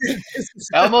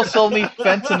Elmo sold me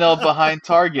fentanyl behind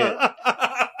Target.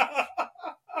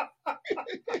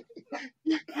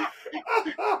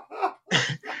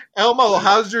 Elmo,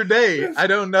 how's your day? I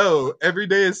don't know. Every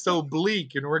day is so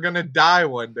bleak, and we're gonna die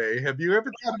one day. Have you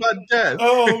ever thought about death?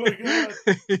 Oh my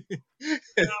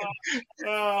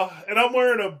god! And I'm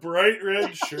wearing a bright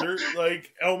red shirt,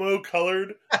 like Elmo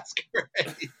colored. That's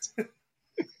great.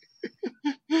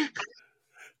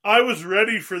 I was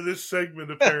ready for this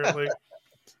segment, apparently.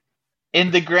 In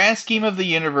the grand scheme of the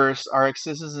universe, our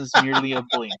existence is merely a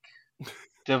blink,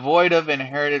 devoid of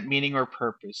inherited meaning or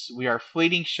purpose. We are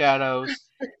fleeting shadows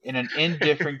in an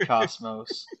indifferent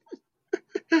cosmos.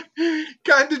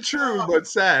 Kind of true, but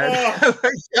sad. Like,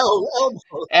 Elmo.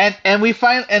 And we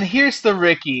find, and here's the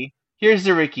Ricky. Here's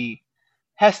the Ricky.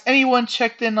 Has anyone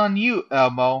checked in on you,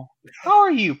 Elmo? How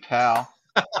are you, pal?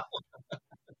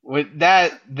 With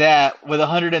that with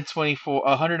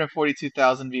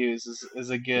 142,000 views is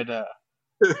a good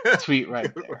tweet right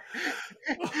there.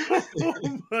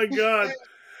 Oh my god!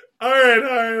 All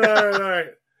right.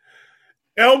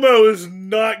 Elmo is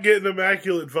not getting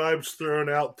immaculate vibes thrown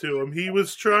out to him. He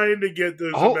was trying to get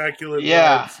those immaculate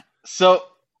vibes. So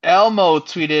Elmo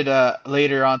tweeted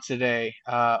later on today,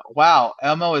 wow,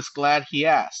 Elmo is glad he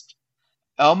asked.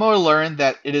 Elmo learned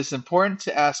that it is important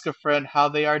to ask a friend how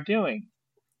they are doing.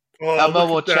 Oh, Elmo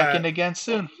will check in again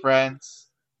soon, friends.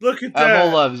 Look at that.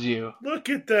 Elmo loves you. Look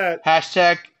at that.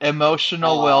 Hashtag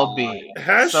emotional well-being.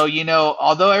 So,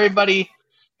 although everybody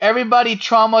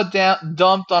trauma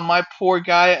dumped on my poor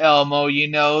guy Elmo,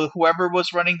 whoever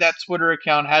was running that Twitter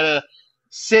account had to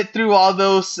sit through all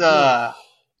those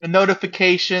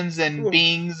notifications and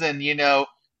bings and, their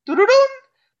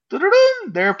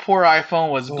poor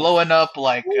iPhone was blowing up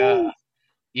like,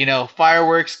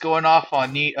 fireworks going off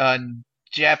on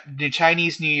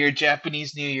Chinese New Year,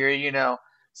 Japanese New Year,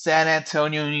 San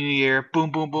Antonio New Year, boom,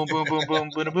 boom, boom, boom, boom, boom,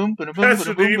 boom, boom, boom, boom,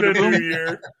 Pasadena New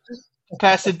Year.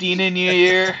 Pasadena New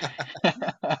Year.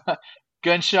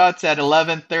 Gunshots at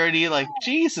 11:30. Like,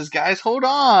 Jesus, guys, hold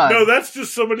on. No, that's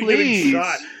just somebody Please. getting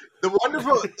shot.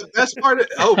 The best part of,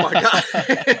 oh my God.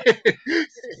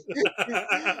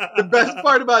 The best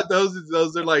part about those is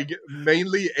those are like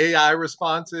mainly AI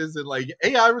responses, and like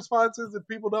AI responses, if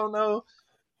people don't know,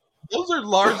 those are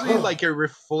largely like a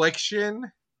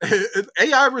reflection.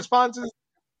 AI responses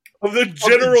of the of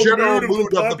general, the general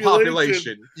mood of the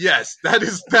population. Yes, that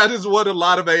is what a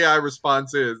lot of AI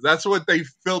response is. That's what they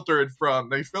filter it from.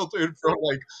 They filter it from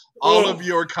like all of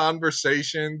your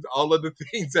conversations, all of the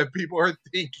things that people are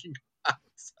thinking.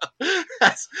 So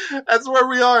that's where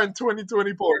we are in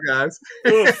 2024, guys.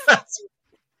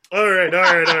 All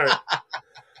right.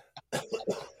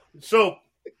 So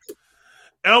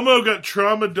Elmo got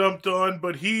trauma dumped on,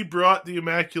 but he brought the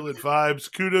immaculate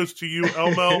vibes. Kudos to you,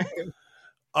 Elmo.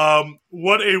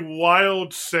 What a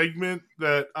wild segment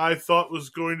that I thought was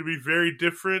going to be very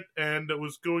different and that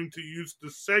was going to use the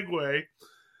segue.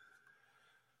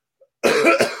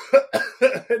 I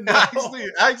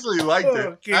actually liked it.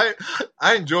 Okay.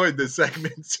 I enjoyed this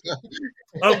segment.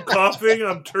 I'm coughing.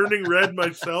 I'm turning red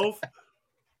myself.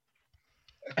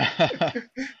 Oh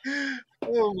my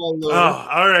Lord.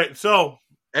 All right. So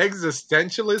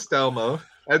existentialist Elmo.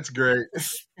 That's great.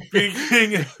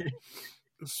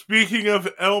 Speaking of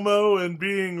Elmo and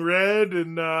being red,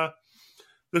 and the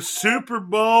Super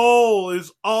Bowl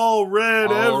is all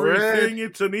red. Everything. Red.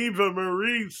 It's an Eva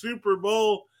Marie Super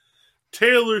Bowl.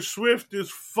 Taylor Swift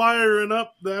is firing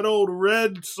up that old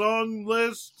red song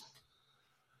list.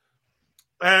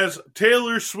 As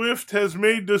Taylor Swift has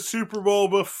made the Super Bowl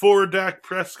before Dak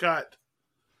Prescott.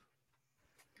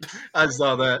 I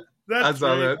saw that. That's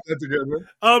a good one.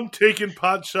 I'm taking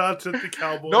pot shots at the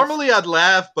Cowboys. Normally I'd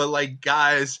laugh, but like,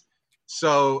 guys,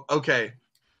 so, okay.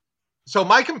 So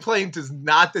my complaint is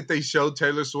not that they show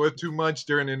Taylor Swift too much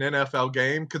during an NFL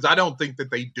game, because I don't think that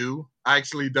they do. I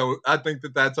actually don't. I think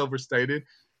that that's overstated.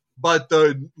 But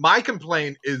my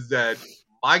complaint is that,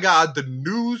 my God, the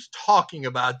news talking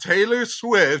about Taylor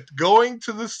Swift going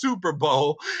to the Super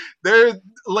Bowl, they're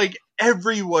like,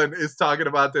 everyone is talking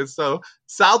about this. So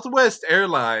Southwest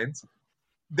Airlines,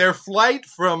 their flight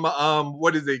from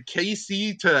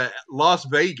KC to Las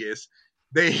Vegas,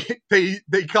 they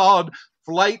called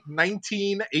Flight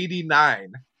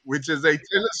 1989, which is a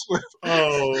Taylor Swift.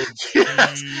 Oh,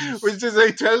 yes, which is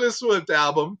a Taylor Swift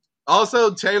album.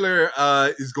 Also, Taylor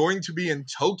is going to be in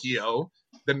Tokyo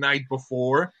the night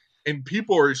before, and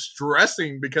people are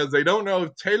stressing because they don't know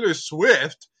if Taylor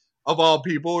Swift, of all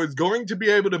people, is going to be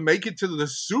able to make it to the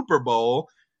Super Bowl.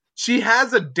 She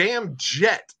has a damn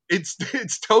jet. It's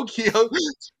Tokyo.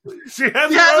 She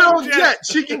has her own jet.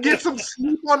 She can get some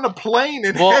sleep on the plane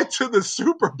and head to the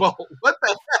Super Bowl. What the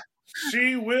heck?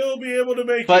 She will be able to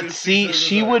make it. But see,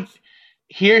 she would.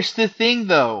 Here's the thing,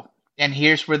 though, and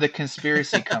here's where the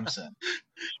conspiracy comes in.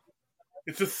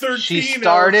 It's a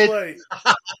 13-hour flight.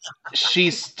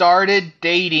 She started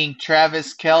dating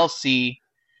Travis Kelce.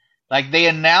 Like, they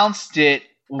announced it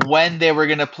when they were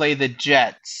going to play the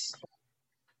Jets.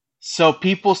 So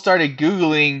people started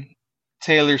Googling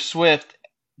Taylor Swift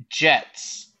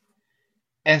Jets.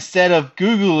 Instead of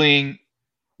Googling,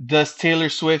 does Taylor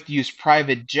Swift use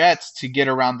private jets to get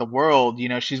around the world? You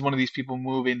know, she's one of these people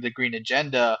moving the green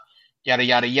agenda, yada,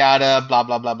 yada, yada, blah,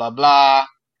 blah, blah, blah, blah.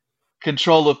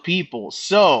 Control of people.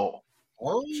 So,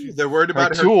 they're worried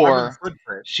about her tour.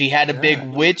 She had a big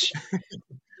witch.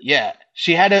 Yeah,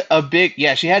 she had a big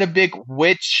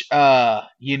witch,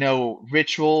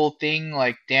 ritual thing,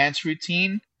 like dance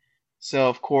routine. So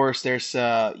of course there's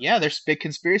big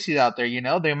conspiracies out there. You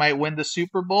know, they might win the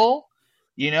Super Bowl.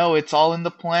 You know, it's all in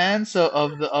the plans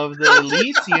of the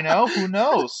elites. You know, who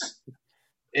knows?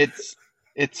 It's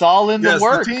all in the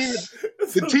works.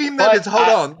 The team that is, hold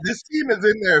on, this team is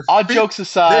in their. All jokes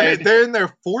aside, they're in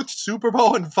their 4th Super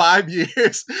Bowl in 5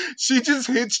 years. She just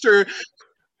hitched her.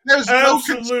 There's no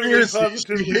conspiracy.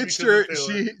 She hitched her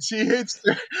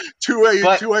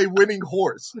to a winning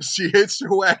horse. She hitched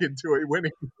her wagon to a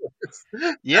winning horse.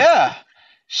 Yeah.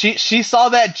 She saw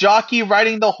that jockey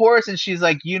riding the horse, and she's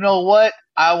like, you know what?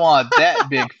 I want that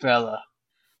big fella.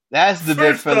 That's the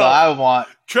big fella I want.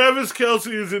 Travis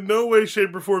Kelce is in no way,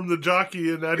 shape, or form the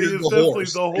jockey in that. He is definitely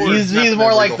the horse. He's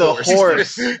more like the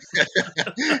horse.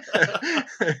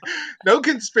 No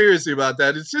conspiracy about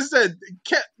that. It's just that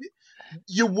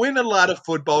you win a lot of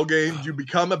football games. You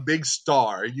become a big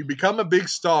star. You become a big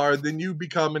star, then you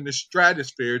become in the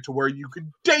stratosphere to where you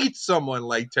could date someone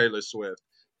like Taylor Swift.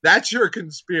 That's your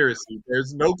conspiracy.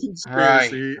 There's no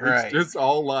conspiracy. Right. It's just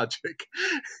all logic.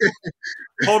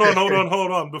 Hold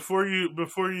on. Before you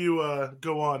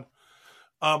go on,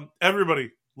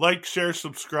 everybody, Like, share,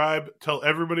 subscribe. Tell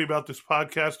everybody about this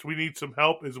podcast. We need some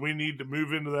help as we need to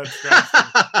move into that strategy.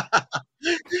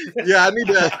 Yeah, I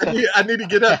need to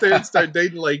get out there and start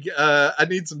dating. Like, I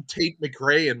need some Tate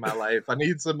McRae in my life. I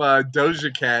need some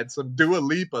Doja Cat, some Dua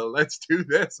Lipa. Let's do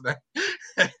this, man.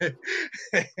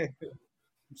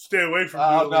 Stay away from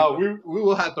Dua Lipa. No, we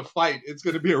will have to fight. It's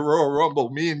going to be a Royal Rumble,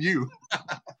 me and you.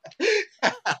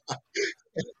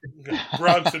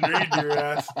 Bronson Reed your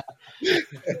ass.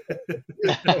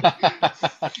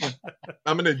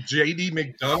 I'm gonna JD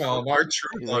McDonough on our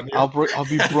truth on you. I'll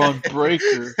be Braun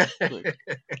Breaker. Like,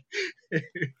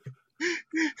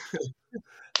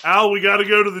 Al, we got to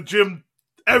go to the gym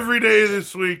every day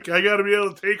this week. I got to be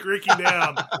able to take Ricky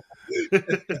down.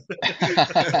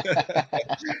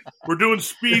 We're doing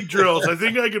speed drills. I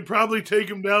think I could probably take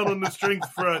him down on the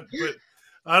strength front, but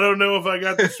I don't know if I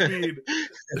got the speed.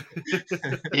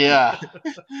 yeah.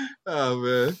 Oh,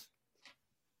 man.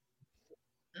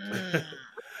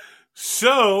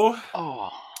 So,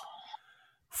 Oh.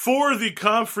 for the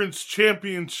conference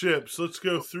championships, let's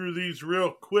go through these real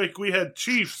quick. We had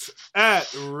Chiefs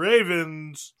at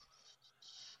Ravens,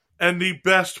 and the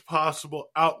best possible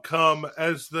outcome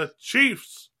as the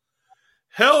Chiefs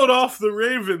held off the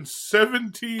Ravens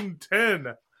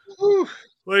 17-10.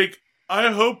 Like, I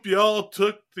hope y'all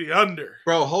took the under.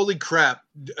 Bro, holy crap.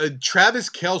 Travis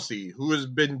Kelce, who has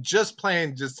been just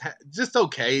playing just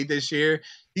okay this year,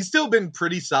 he's still been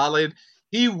pretty solid.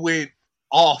 He went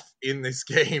off in this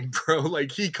game, bro.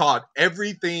 Like, he caught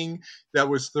everything that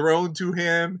was thrown to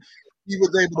him. He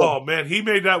was able to, oh, man, he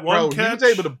made that one catch. He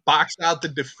was able to box out the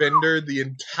defender the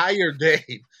entire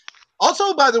game.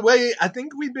 Also, by the way, I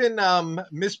think we've been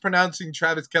mispronouncing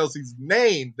Travis Kelce's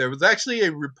name. There was actually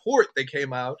a report that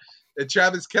came out that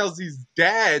Travis Kelce's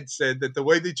dad said that the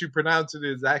way that you pronounce it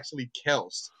is actually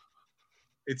Kels.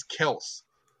 It's Kels.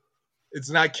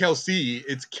 It's not Kelsey,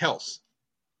 it's Kels.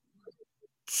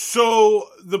 So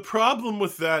the problem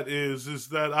with that is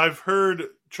that I've heard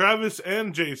Travis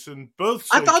and Jason both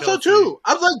say I thought so Kelce. too.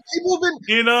 I was like, people have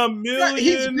been In a million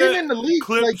he's been in the league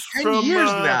for like 10 from, years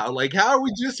now. Like, how are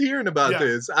we just hearing about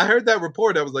this? I heard that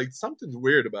report. I was like, something's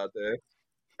weird about that.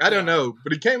 I don't know.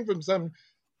 But he came from some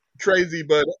crazy,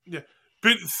 but... Yeah.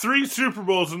 But 3 Super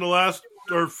Bowls in the last,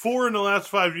 or 4 in the last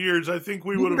 5 years, I think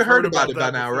we would have heard about it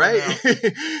by now, right?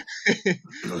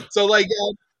 So, like...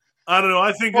 I don't know.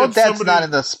 I think Dad's not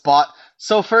in the spot.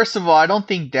 So, first of all, I don't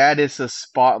think Dad is a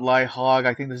spotlight hog.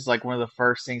 I think this is like one of the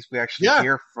first things we actually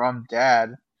hear from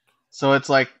Dad. So it's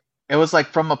like, it was like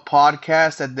from a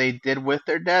podcast that they did with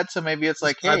their dad. So maybe it's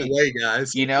like, by hey, the way,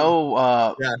 guys,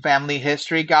 family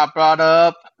history got brought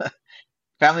up.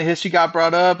 Family history got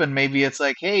brought up, and maybe it's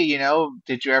like, hey,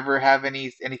 did you ever have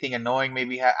anything annoying?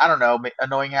 Maybe I don't know,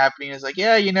 annoying happening. It's like,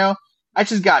 yeah, I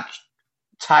just got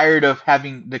tired of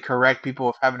having the correct people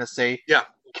of having to say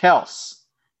Kels,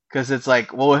 because it's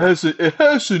like, well, it has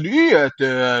an E at the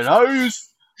end.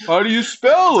 How do you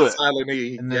spell it? Silent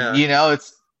E. And then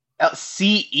it's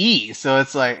CE. So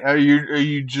it's like, are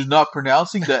you just not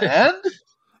pronouncing the end?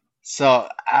 So.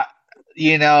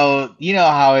 You know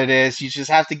how it is. You just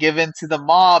have to give in to the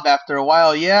mob after a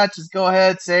while. Yeah, just go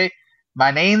ahead, say,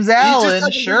 my name's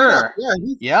Alan. Sure.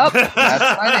 Yep,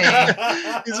 that's my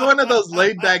name. He's one of those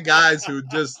laid-back guys who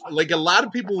just, like, a lot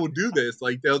of people will do this.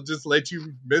 Like, they'll just let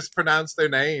you mispronounce their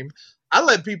name. I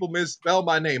let people misspell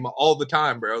my name all the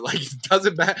time, bro. Like, it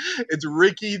doesn't matter. It's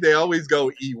Ricky. They always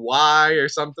go EY or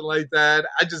something like that.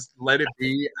 I just let it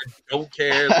be. I don't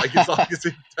care. Like, as long as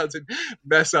it doesn't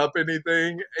mess up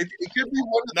anything. It could be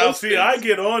one of those things. I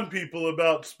get on people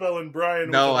about spelling Bryan.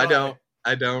 No, I don't.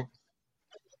 I don't.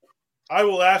 I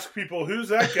will ask people, who's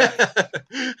that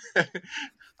guy?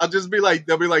 I'll just be like,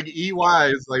 they'll be like,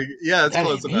 EY. It's like, yeah, it's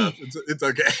close enough. It's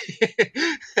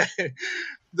okay.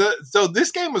 So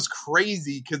this game was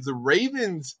crazy because the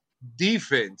Ravens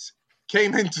defense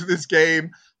came into this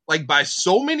game, like, by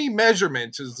so many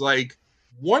measurements, is like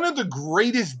one of the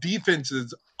greatest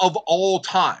defenses of all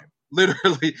time,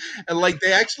 literally. And like,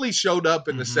 they actually showed up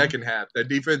in the second half. That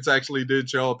defense actually did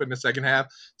show up in the second half.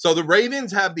 So the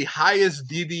Ravens have the highest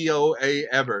DVOA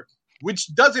ever,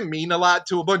 which doesn't mean a lot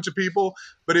to a bunch of people,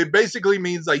 but it basically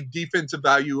means like defensive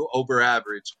value over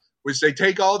average, which they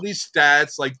take all these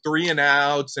stats like 3 and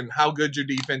outs and how good your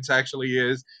defense actually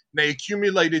is, and they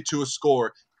accumulate it to a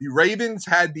score. The Ravens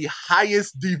had the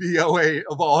highest DVOA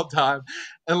of all time,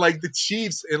 and like the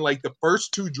Chiefs in like the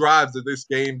first 2 drives of this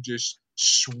game just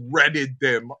shredded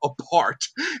them apart.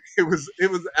 It was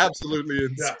absolutely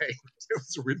insane. Yeah. It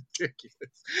was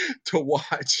ridiculous to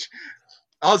watch.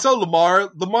 Also,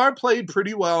 Lamar played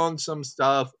pretty well on some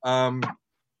stuff.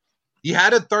 He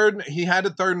had a third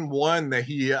and one that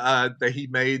he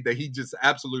made that he just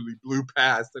absolutely blew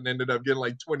past and ended up getting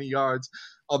like 20 yards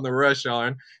on the rush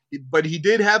on. But he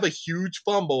did have a huge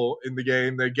fumble in the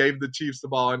game that gave the Chiefs the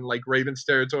ball in like Ravens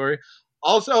territory.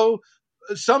 Also,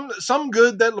 some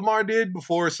good that Lamar did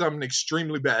before something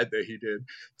extremely bad that he did.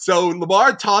 So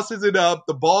Lamar tosses it up,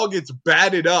 the ball gets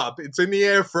batted up, it's in the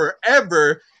air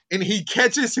forever, and he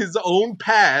catches his own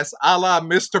pass, a la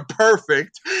Mr.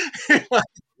 Perfect. He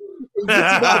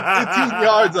gets about 15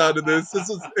 yards out of this.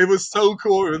 It was so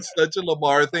cool. It was such a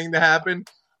Lamar thing to happen.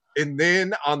 And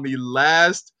then on the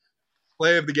last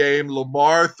play of the game,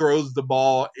 Lamar throws the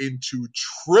ball into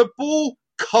triple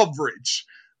coverage,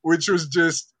 which was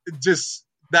just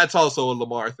that's also a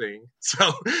Lamar thing.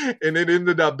 So, and it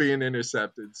ended up being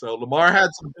intercepted. So Lamar had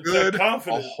some good, a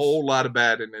whole lot of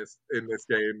bad in this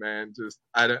game, man. Just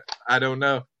I don't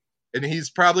know. And he's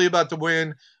probably about to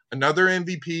win another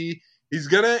MVP.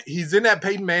 He's in that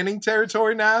Peyton Manning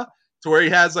territory now, to where he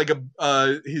has like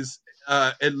his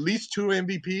at least 2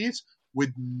 MVPs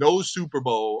with no Super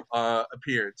Bowl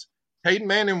appearance. Peyton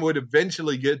Manning would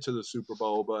eventually get to the Super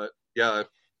Bowl, but yeah,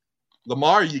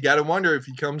 Lamar, you got to wonder if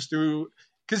he comes through,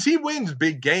 because he wins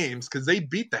big games, because they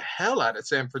beat the hell out of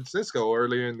San Francisco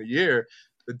earlier in the year.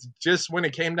 But just when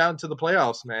it came down to the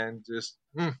playoffs, man, just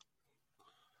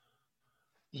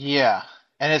Yeah,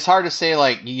 and it's hard to say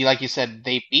like you said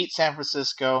they beat San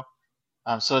Francisco,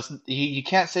 so it's you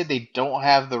can't say they don't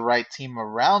have the right team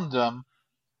around them,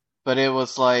 but it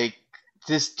was like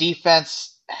this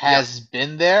defense has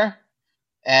been there,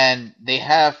 and they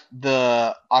have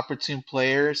the opportune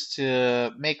players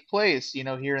to make plays,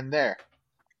 here and there.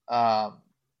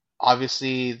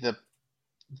 Obviously the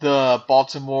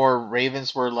Baltimore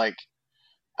Ravens were like,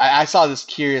 I saw this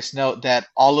curious note that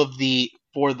all of the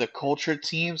for the culture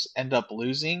teams end up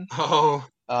losing. Oh,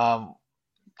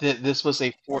 This was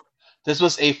a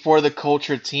for the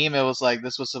culture team. It was like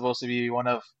this was supposed to be one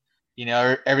of,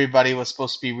 everybody was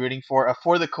supposed to be rooting for. A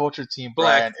for the culture team,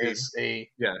 Bryan, is a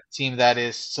team that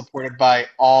is supported by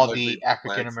all the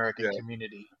African American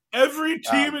community. Every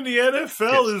team in the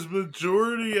NFL is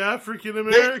majority African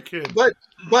American. But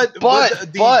the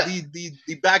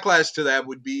backlash to that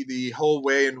would be the whole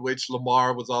way in which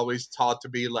Lamar was always thought to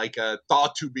be like a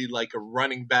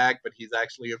running back, but he's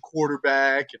actually a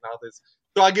quarterback and all this.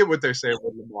 So I get what they're saying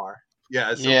with Lamar.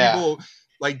 Yeah. So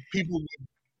people.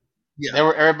 Yeah.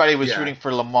 Everybody was rooting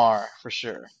for Lamar for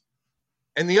sure.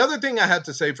 And the other thing I have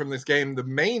to say from this game, the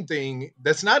main thing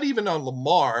that's not even on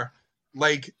Lamar,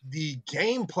 like the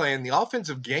game plan, the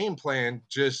offensive game plan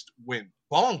just went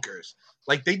bonkers.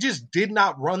 Like they just did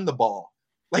not run the ball.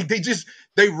 Like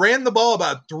they ran the ball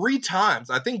about 3 times.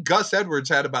 I think Gus Edwards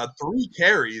had about 3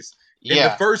 carries in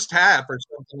the first half or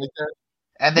something like that.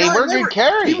 And they were good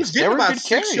carries. He was getting about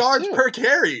 6 yards per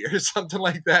carry or something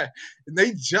like that. And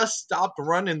they just stopped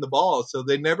running the ball. So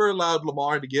they never allowed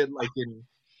Lamar to get like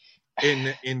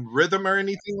in rhythm or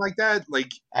anything like that.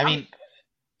 Like, I mean,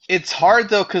 it's hard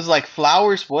though, because like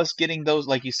Flowers was getting those,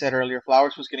 like you said earlier,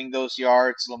 Flowers was getting those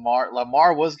yards.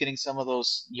 Lamar was getting some of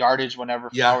those yardage whenever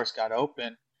Flowers got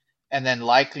open. And then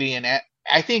likely, and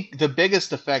I think the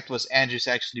biggest effect was Andrews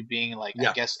actually being like,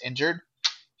 I guess, injured.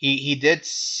 He did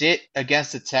sit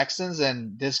against the Texans,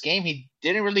 and this game he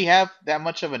didn't really have that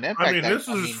much of an impact. I mean, this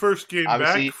is his first game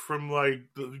back from like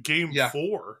the game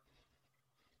 4.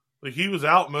 Like he was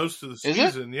out most of the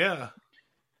season. Yeah.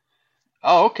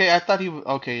 Oh, okay. I thought he was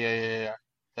okay. Yeah.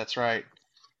 That's right.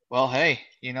 Well, hey,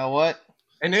 you know what?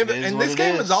 And this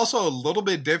game is also a little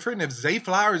bit different. If Zay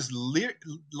Flowers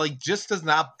just does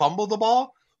not fumble the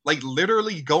ball, like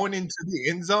literally going into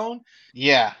the end zone,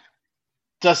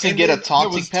 doesn't get a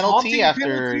taunting penalty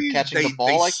after catching the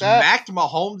ball like that. They smacked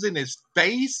Mahomes in his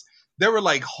face. There were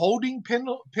like holding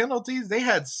penalties. They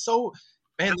had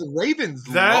man, the Ravens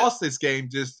lost this game.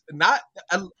 Just not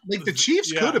like the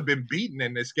Chiefs could have been beaten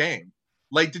in this game.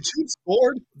 Like the Chiefs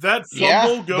scored that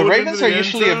fumble. The Ravens are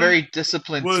usually a very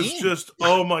disciplined team. Was just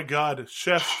oh my god,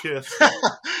 chef's kiss.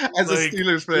 As a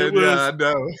Steelers fan, I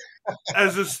know.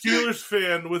 As a Steelers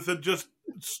fan with a just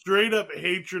straight up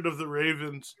hatred of the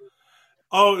Ravens.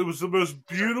 Oh, it was the most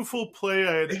beautiful play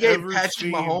I had ever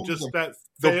seen. Mahomes just that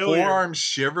the forearm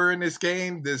shiver in this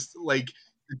game. This like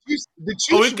the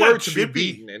Chiefs were to be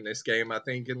beaten in this game, I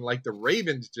think, and like the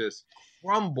Ravens just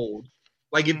crumbled.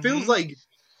 Like it feels like.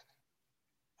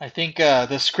 I think the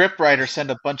scriptwriter sent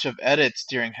a bunch of edits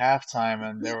during halftime,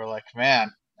 and they were like,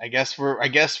 "Man, I guess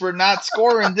we're not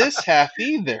scoring this half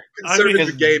either."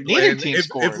 Conservative game plan.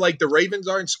 If like the Ravens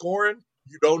aren't scoring,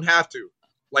 you don't have to.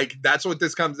 Like that's what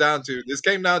this comes down to. This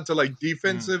came down to like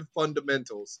defensive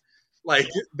fundamentals. Like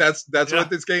that's what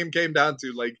this game came down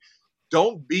to. Like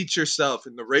don't beat yourself.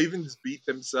 And the Ravens beat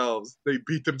themselves. They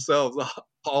beat themselves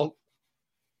all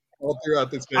throughout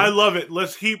this game. I love it.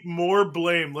 Let's heap more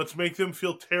blame. Let's make them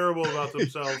feel terrible about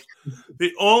themselves.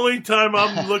 The only time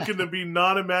I'm looking to be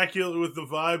not immaculate with the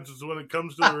vibes is when it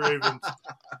comes to the Ravens.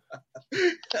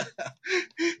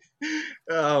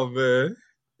 Oh, man.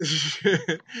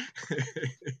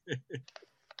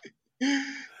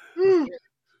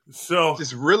 So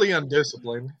just really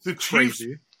undisciplined. The It's Chiefs,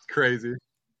 crazy.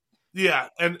 Yeah,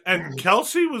 and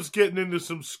Kelsey was getting into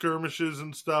some skirmishes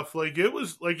and stuff. It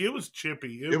was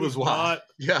chippy. It was wild.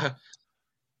 Yeah.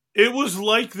 It was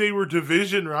like they were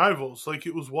division rivals.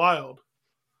 It was wild.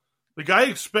 I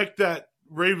expect that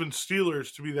Ravens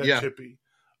Steelers to be that chippy.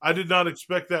 I did not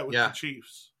expect that with the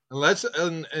Chiefs.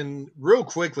 And real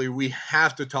quickly, we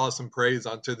have to toss some praise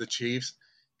onto the Chiefs,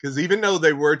 because even though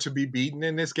they were to be beaten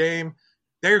in this game,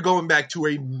 they're going back to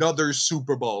another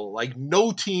Super Bowl.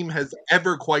 No team has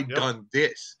ever quite done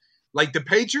this. The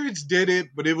Patriots did it,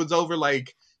 but it was over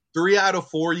 3 out of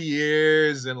 4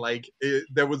 years, and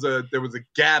there was a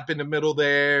gap in the middle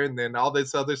there, and then all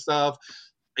this other stuff.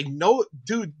 No,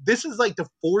 dude, this is the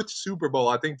 4th Super Bowl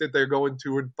I think that they're going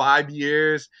to in 5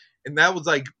 years, and that was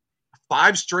 5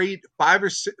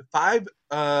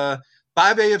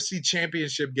 AFC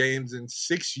championship games in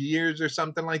 6 years or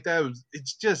something like that.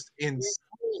 It's just insane.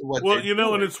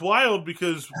 And it's wild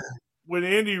because when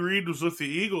Andy Reid was with the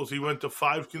Eagles, he went to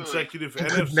 5 consecutive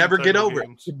NFC could never get over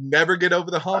games. it. Could never get over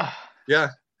the hump. Yeah.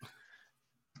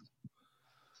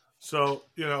 So,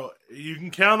 you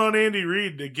can count on Andy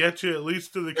Reid to get you at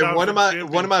least to the conference championship.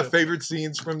 One of my favorite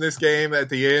scenes from this game at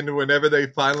the end, whenever they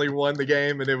finally won the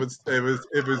game, and it was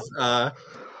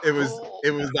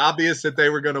obvious that they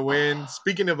were going to win.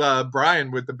 Speaking of Bryan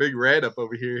with the big red up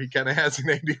over here, he kind of has an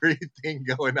Andy Reid thing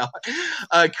going on.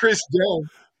 Chris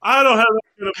Jones. I don't have that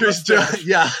kind of Chris Jones.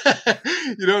 Yeah,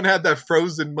 you don't have that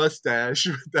frozen mustache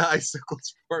with the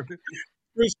icicles forming.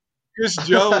 Chris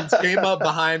Jones came up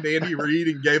behind Andy Reid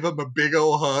and gave him a big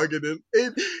old hug, and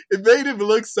it made him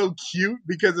look so cute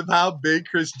because of how big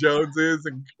Chris Jones is,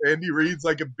 and Andy Reid's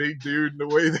a big dude, and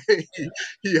the way that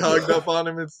he hugged up on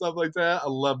him and stuff like that. I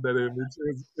love that image.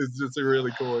 It's just a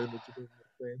really cool image of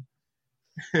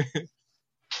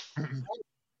him.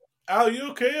 Al, you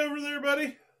okay over there,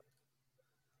 buddy?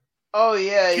 Oh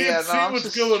yeah, Can't see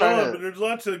what's going on, but there's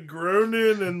lots of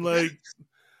groaning and my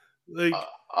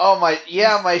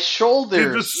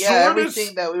shoulders. Yeah,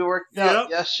 everything that we worked out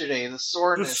yesterday. The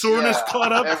soreness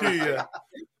caught up to you.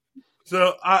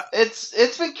 So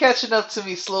it's been catching up to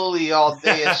me slowly all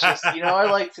day. It's just I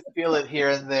like to feel it here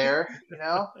and there.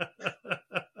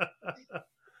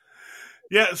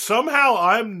 Yeah, somehow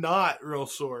I'm not real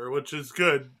sore, which is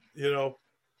good.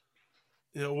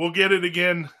 We'll get it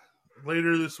again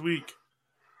later this week.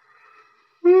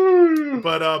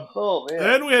 But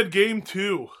then we had game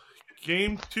 2.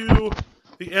 Game 2,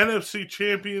 the NFC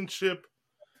Championship,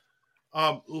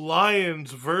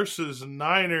 Lions versus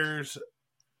Niners.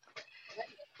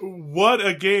 What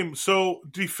a game. So,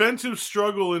 defensive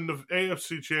struggle in the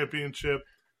AFC Championship.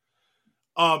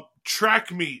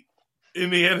 Track meet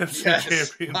in the NFC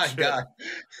Championship. My God.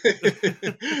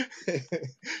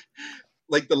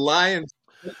 The Lions.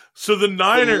 So, the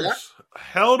Niners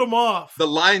held them off. The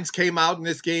Lions came out in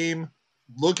this game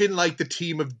looking like the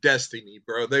team of destiny,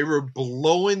 bro. They were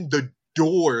blowing the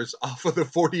doors off of the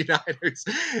 49ers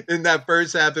in that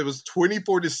first half. It was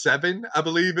 24-7, I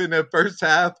believe, in the first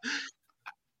half.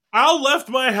 Al left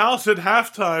my house at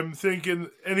halftime thinking,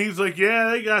 and he's like,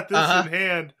 yeah, they got this in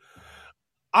hand.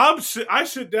 I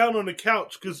sit down on the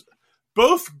couch because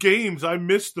both games I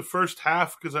missed the first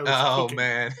half because I was cooking.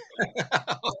 Man.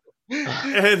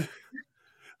 And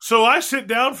so I sit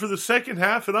down for the second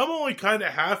half, and I'm only kind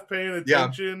of half paying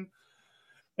attention.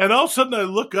 Yeah. And all of a sudden, I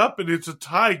look up, and it's a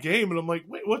tie game, and I'm like,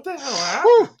 "Wait, what the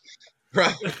hell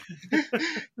happened?"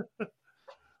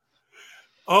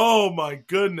 Oh my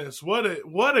goodness! What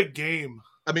a game!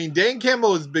 I mean, Dan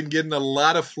Campbell has been getting a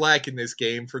lot of flack in this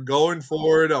game for going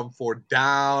forward on 4th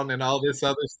down and all this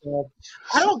other stuff.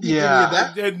 I don't think any of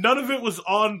that. And none of it was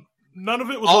on. None of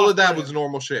it was. All of that was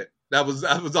normal shit. That was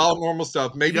all normal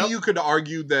stuff. Maybe you could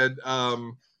argue that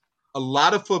a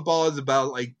lot of football is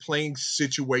about playing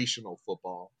situational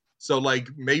football. So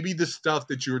maybe the stuff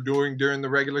that you were doing during the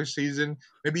regular season,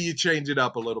 maybe you change it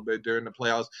up a little bit during the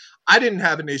playoffs. I didn't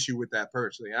have an issue with that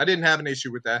personally. I didn't have an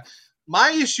issue with that.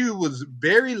 My issue was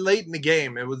very late in the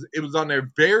game. It was on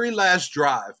their very last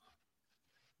drive.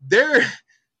 They're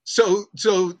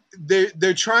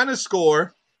trying to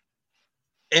score,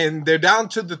 and they're down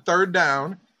to the 3rd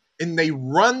down. And they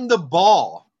run the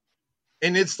ball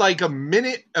and it's like a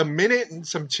minute and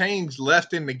some change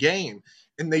left in the game,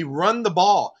 and they run the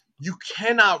ball. You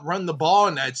cannot run the ball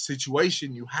in that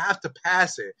situation. You have to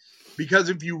pass it, because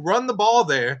if you run the ball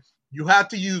there, you have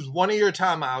to use one of your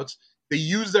timeouts. They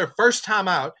use their first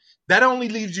timeout. That only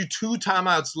leaves you 2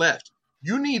 timeouts left.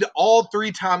 You need all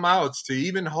 3 timeouts to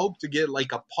even hope to get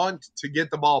like a punt to get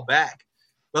the ball back.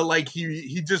 But like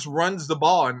he just runs the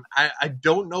ball, and I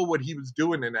don't know what he was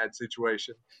doing in that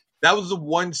situation. That was the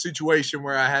one situation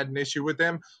where I had an issue with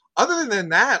them. Other than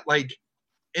that, like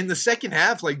in the second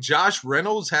half, like Josh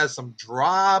Reynolds has some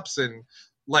drops, and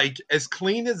like as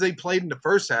clean as they played in the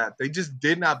first half, they just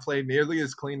did not play nearly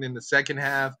as clean in the second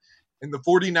half. And the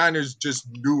 49ers just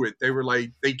knew it. They were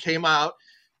like, they came out.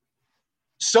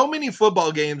 So many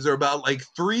football games are about like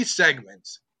 3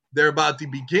 segments. They're about the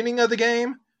beginning of the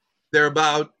game. They're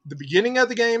about the beginning of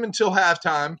the game until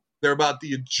halftime. They're about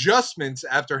the adjustments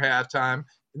after halftime.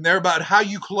 And they're about how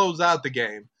you close out the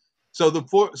game. So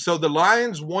the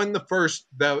Lions won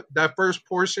that first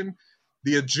portion.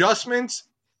 The adjustments,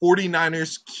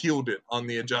 49ers killed it on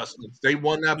the adjustments. They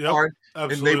won that part,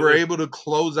 absolutely. And they were able to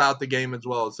close out the game as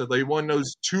well. So they won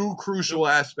those 2 crucial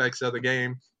aspects of the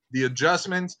game, the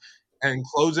adjustments and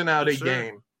closing out a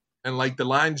game. And like the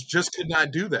Lions just could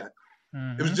not do that.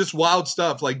 Mm-hmm. It was just wild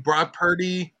stuff. Like Brock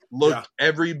Purdy looked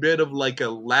every bit of like a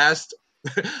last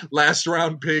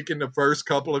round pick in the first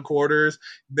couple of quarters.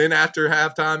 Then after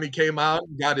halftime, he came out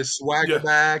and got his swagger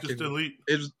back. Just elite.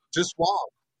 It was just wild.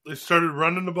 They started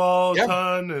running the ball a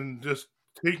ton and just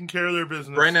taking care of their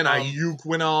business. Brandon Ayuk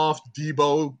went off.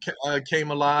 Debo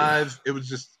came alive. It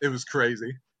was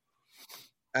crazy.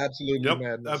 Absolutely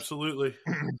madness. Absolutely.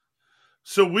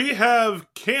 So we have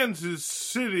Kansas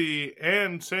City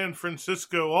and San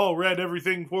Francisco all read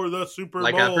everything for the Super Bowl.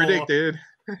 Like I predicted.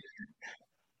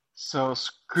 So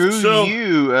screw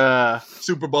you,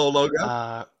 Super Bowl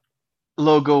logo.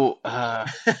 Logo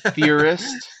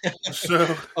theorist.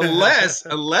 So unless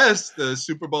the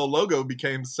Super Bowl logo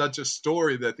became such a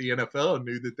story that the NFL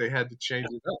knew that they had to change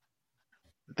it up.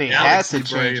 They had to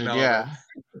change it, yeah.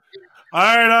 All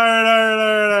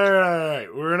right.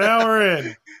 We're an hour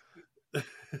in.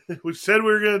 We said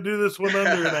we were going to do this one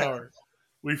under an hour.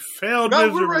 We failed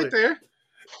miserably. We're right there.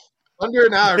 Under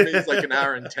an hour means like an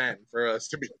hour and 10 for us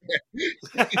to be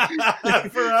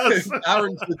for us. An hour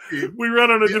and 15. We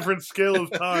run on a different scale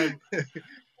of time.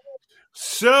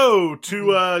 So,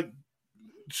 to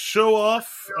show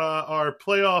off our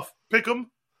playoff pick'em,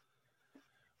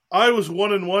 I was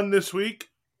 1-1 this week.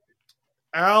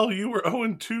 Al, you were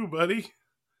 0-2, buddy.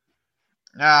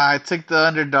 I took the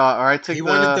underdog, or I took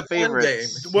the favorite.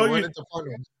 Well,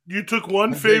 you took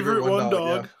one favorite, one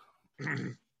dog. Yeah.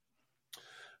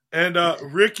 And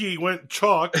Ricky went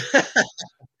chalk.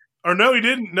 Or no, he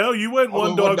didn't. No, you went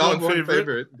one dog, one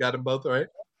favorite. Got them both right.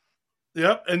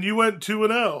 Yep, and you went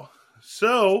 2-0.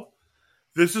 So,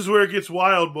 this is where it gets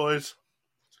wild, boys.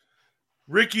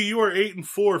 Ricky, you are 8-4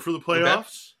 for the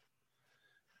playoffs.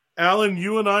 Okay. Alan,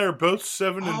 you and I are both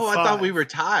 7-5. Oh, I thought we were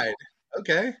tied.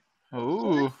 Okay.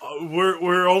 Ooh.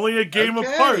 We're only a game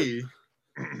apart.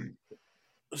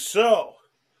 So,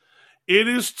 it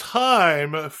is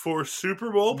time for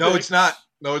Super Bowl picks. No,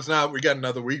 it's not. We got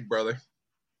another week, brother.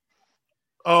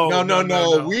 Oh,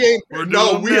 no. We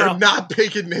are not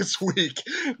picking this week.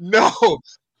 No.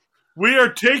 We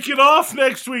are taking off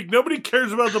next week. Nobody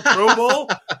cares about the Pro Bowl.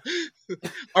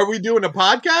 Are we doing a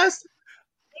podcast?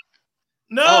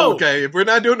 No. Oh, okay. If we're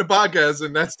not doing the podcast,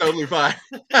 then that's totally fine.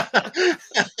 That's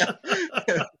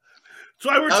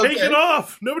why we're taking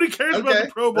off. Nobody cares about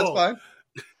the Pro Bowl. That's fine.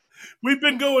 We've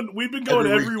been going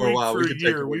every week for a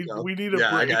year. We need a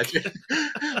break. I got you.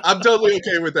 I'm totally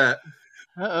okay with that.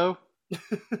 Uh-oh.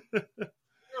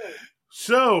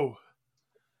 So,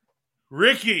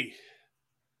 Ricky,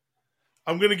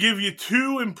 I'm going to give you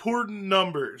 2 important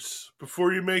numbers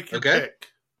before you make your pick.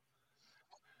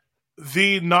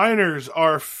 The Niners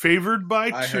are favored by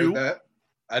 2. I heard that.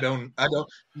 I don't.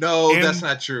 No, that's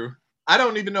not true. I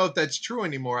don't even know if that's true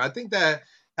anymore. I think that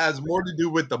has more to do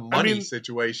with the money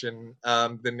situation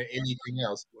than anything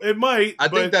else. It might. I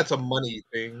think that's a money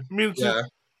thing. I mean, it's a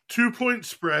 2-point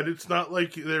spread. It's not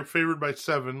like they're favored by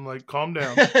 7. Like, calm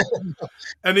down.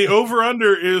 And the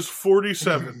over-under is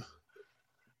 47.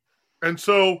 And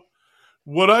so,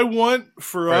 what I want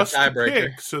for us to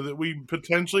pick so that we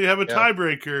potentially have a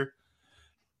tiebreaker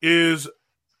is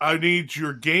I need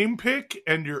your game pick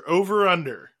and your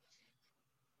over-under.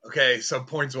 Okay, so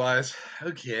points-wise.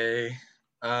 Okay.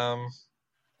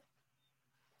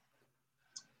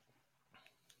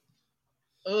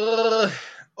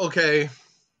 Okay.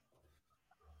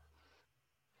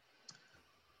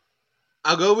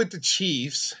 I'll go with the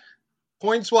Chiefs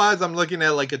Points-wise, I'm looking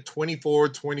at like a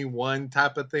 24-21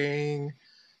 type of thing.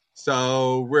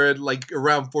 So we're at like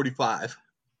around 45.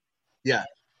 Yeah.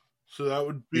 So that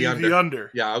would be the under.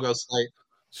 Yeah, I'll go slight.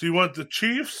 So you want the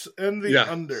Chiefs and the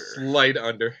under. Slight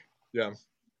under. Yeah.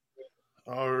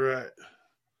 All right.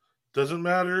 Doesn't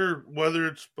matter whether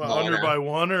it's under by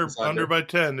 1 or under by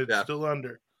 10. It's still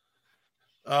under.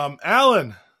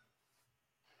 Alan.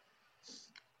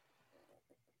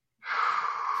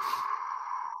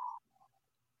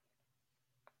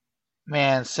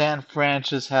 Man, San Fran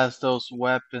just has those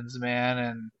weapons, man,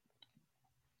 and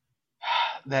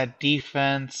that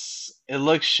defense, it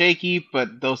looks shaky,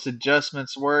 but those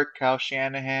adjustments work. Kyle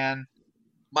Shanahan.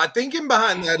 My thinking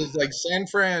behind that is like San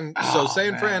Fran.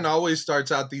 Fran always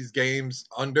starts out these games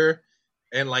under,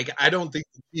 and like I don't think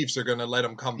the Chiefs are going to let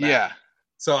them come back. Yeah.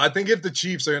 So I think if the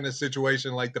Chiefs are in a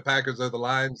situation like the Packers or the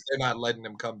Lions, they're not letting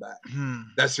them come back.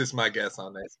 That's just my guess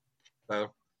on this.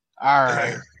 So. All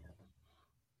right.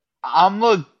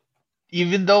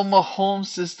 Even though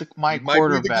Mahomes is my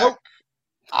quarterback,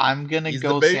 I'm going to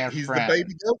go San Fran. He's the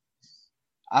baby goat.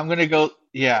 I'm going to go,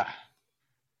 yeah.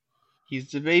 He's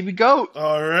the baby goat.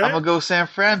 All right. I'm going to go San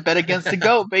Fran, bet against the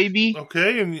goat, baby.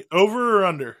 Okay, and over or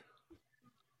under?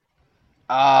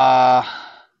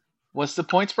 What's the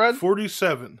point spread?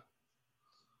 47.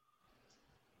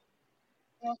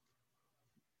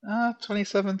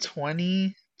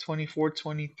 27-20,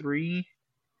 24-23.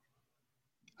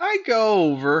 I go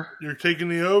over. You're taking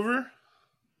the over?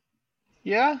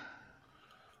 Yeah.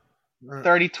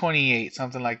 30-28,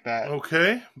 something like that.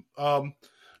 Okay.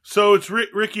 So it's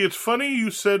Ricky, it's funny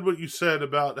you said what you said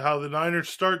about how the Niners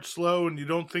start slow and you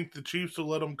don't think the Chiefs will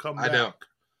let them come back. I know.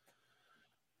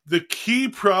 The key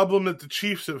problem that the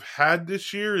Chiefs have had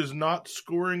this year is not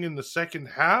scoring in the second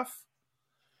half.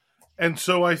 And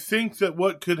so I think that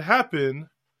what could happen,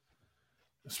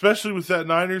 especially with that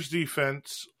Niners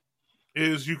defense,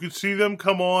 is you could see them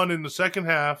come on in the second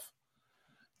half.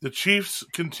 The Chiefs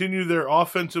continue their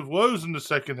offensive woes in the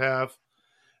second half.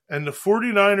 And the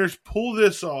 49ers pull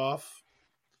this off.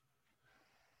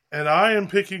 And I am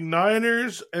picking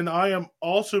Niners, and I am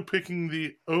also picking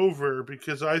the over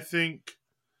because I think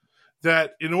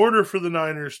that in order for the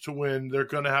Niners to win, they're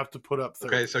going to have to put up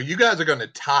 30. Okay, so you guys are going to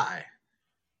tie.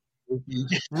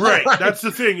 Right, that's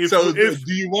the thing.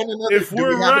 Do you want another? If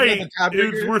we're right,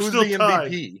 we're Who's still the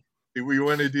tied. MVP? Do we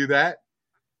want to do that?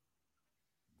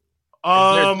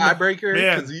 Is there a tiebreaker?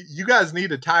 Because you guys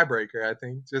need a tiebreaker, I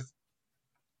think.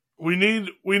 We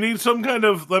need some kind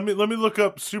of let me look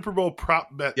up Super Bowl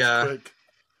prop bets quick.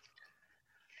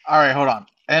 All right, hold on.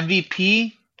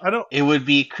 MVP. It would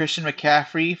be Christian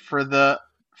McCaffrey for the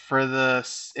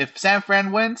if San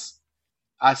Fran wins,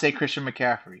 I say Christian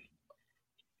McCaffrey.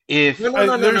 If no,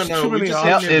 we just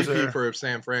have MVP for if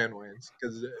San Fran wins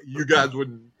because you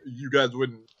wouldn't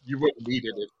need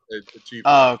it if the Chiefs.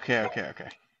 Oh, okay.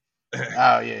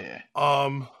 Oh yeah.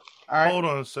 All right. Hold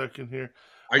on a second here.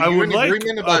 Are you I would in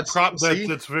agreement like about a prop bet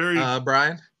that's very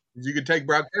Bryan? You could take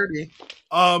Brock Purdy.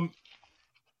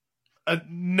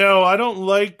 No, I don't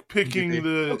like picking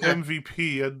the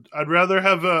MVP. I'd rather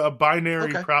have a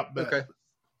binary prop bet. Okay.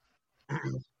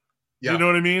 You know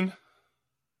what I mean?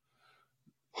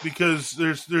 Because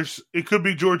there's it could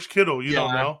be George Kittle, you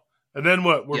don't know. And then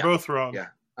what? We're both wrong. Yeah,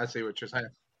 I see what you're saying.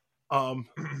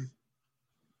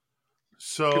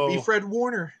 So could be Fred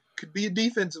Warner. Could be a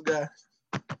defensive guy.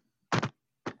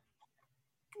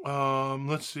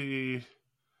 Let's see.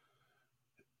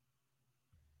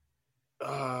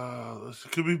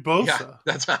 It could be Bosa. Yeah,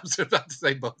 that's what I was about to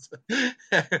say, Bosa.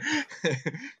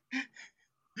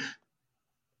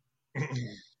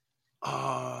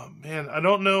 Man, I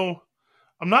don't know.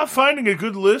 I'm not finding a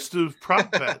good list of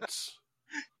prop bets.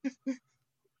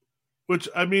 Which,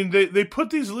 I mean, they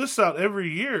put these lists out every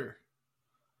year.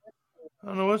 I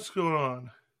don't know what's going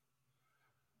on.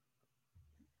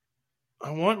 I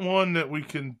want one that we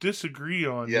can disagree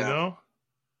on, you know?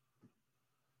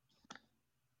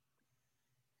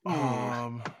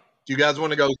 Do you guys want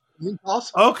to go coin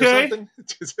toss? Okay. But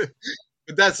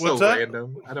that's so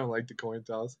random. I don't like the coin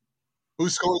toss. Who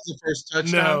scores the first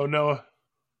touchdown? No.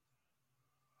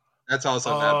 That's also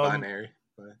not binary.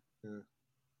 But,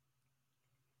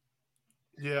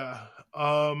 yeah.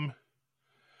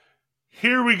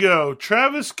 Here we go.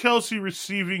 Travis Kelce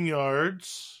receiving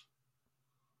yards.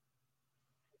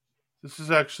 This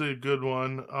is actually a good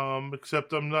one.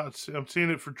 Except I'm seeing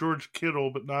it for George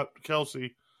Kittle, but not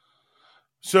Kelce.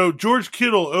 So George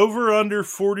Kittle over under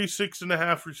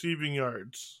 46.5 receiving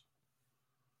yards.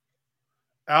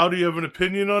 Al, do you have an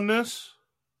opinion on this?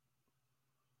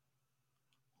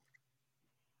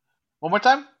 One more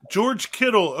time? George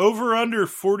Kittle, over under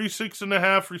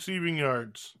 46.5 receiving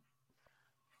yards.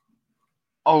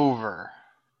 Over.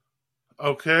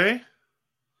 Okay.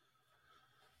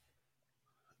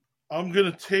 I'm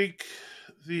going to take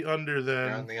the under then.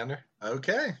 You're on the under?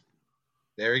 Okay.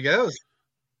 There he goes.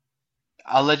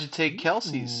 I'll let you take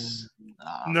Kelsey's.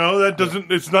 No, that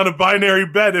doesn't. It's not a binary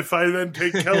bet if I then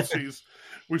take Kelsey's.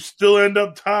 We still end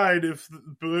up tied if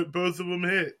both of them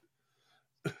hit.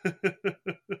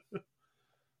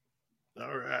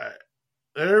 All right.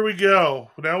 There we go.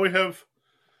 Now we have...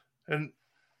 And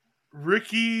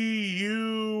Ricky,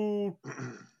 you...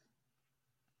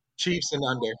 Chiefs and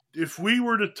under. If we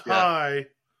were to tie,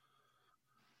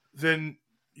 then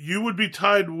you would be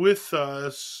tied with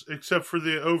us, except for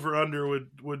the over-under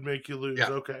would make you lose. Yeah.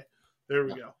 Okay. There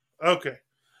we go. Okay.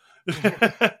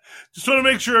 Just want to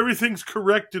make sure everything's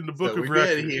correct in the book of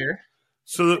record here.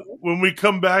 so that when we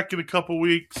come back in a couple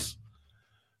weeks,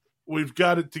 we've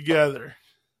got it together.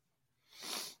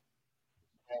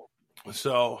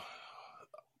 So,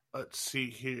 let's see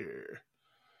here.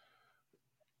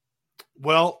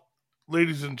 Well,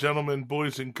 ladies and gentlemen,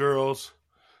 boys and girls,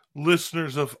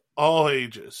 listeners of all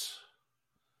ages,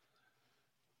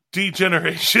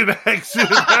 D-Generation X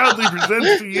proudly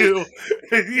presents to you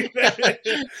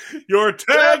your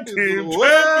tag team champions of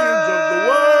the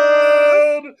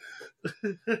world.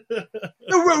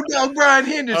 The road dog Bryan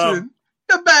Henderson.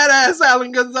 The badass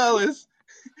Alan Gonzalez.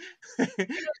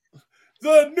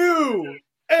 The new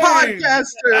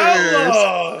Podcasters.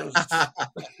 Outlaws.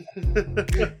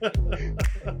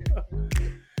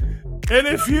 And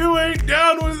if you ain't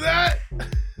down with that,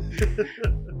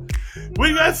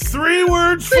 we got 3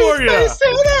 words for you.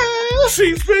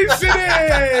 C-Space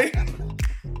City.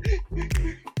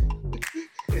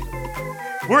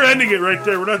 We're ending it right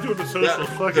there. We're not doing the socials.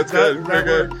 Fuck That's it. good. That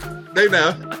We're good. They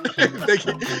know. They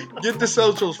can get the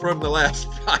socials from the last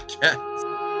podcast.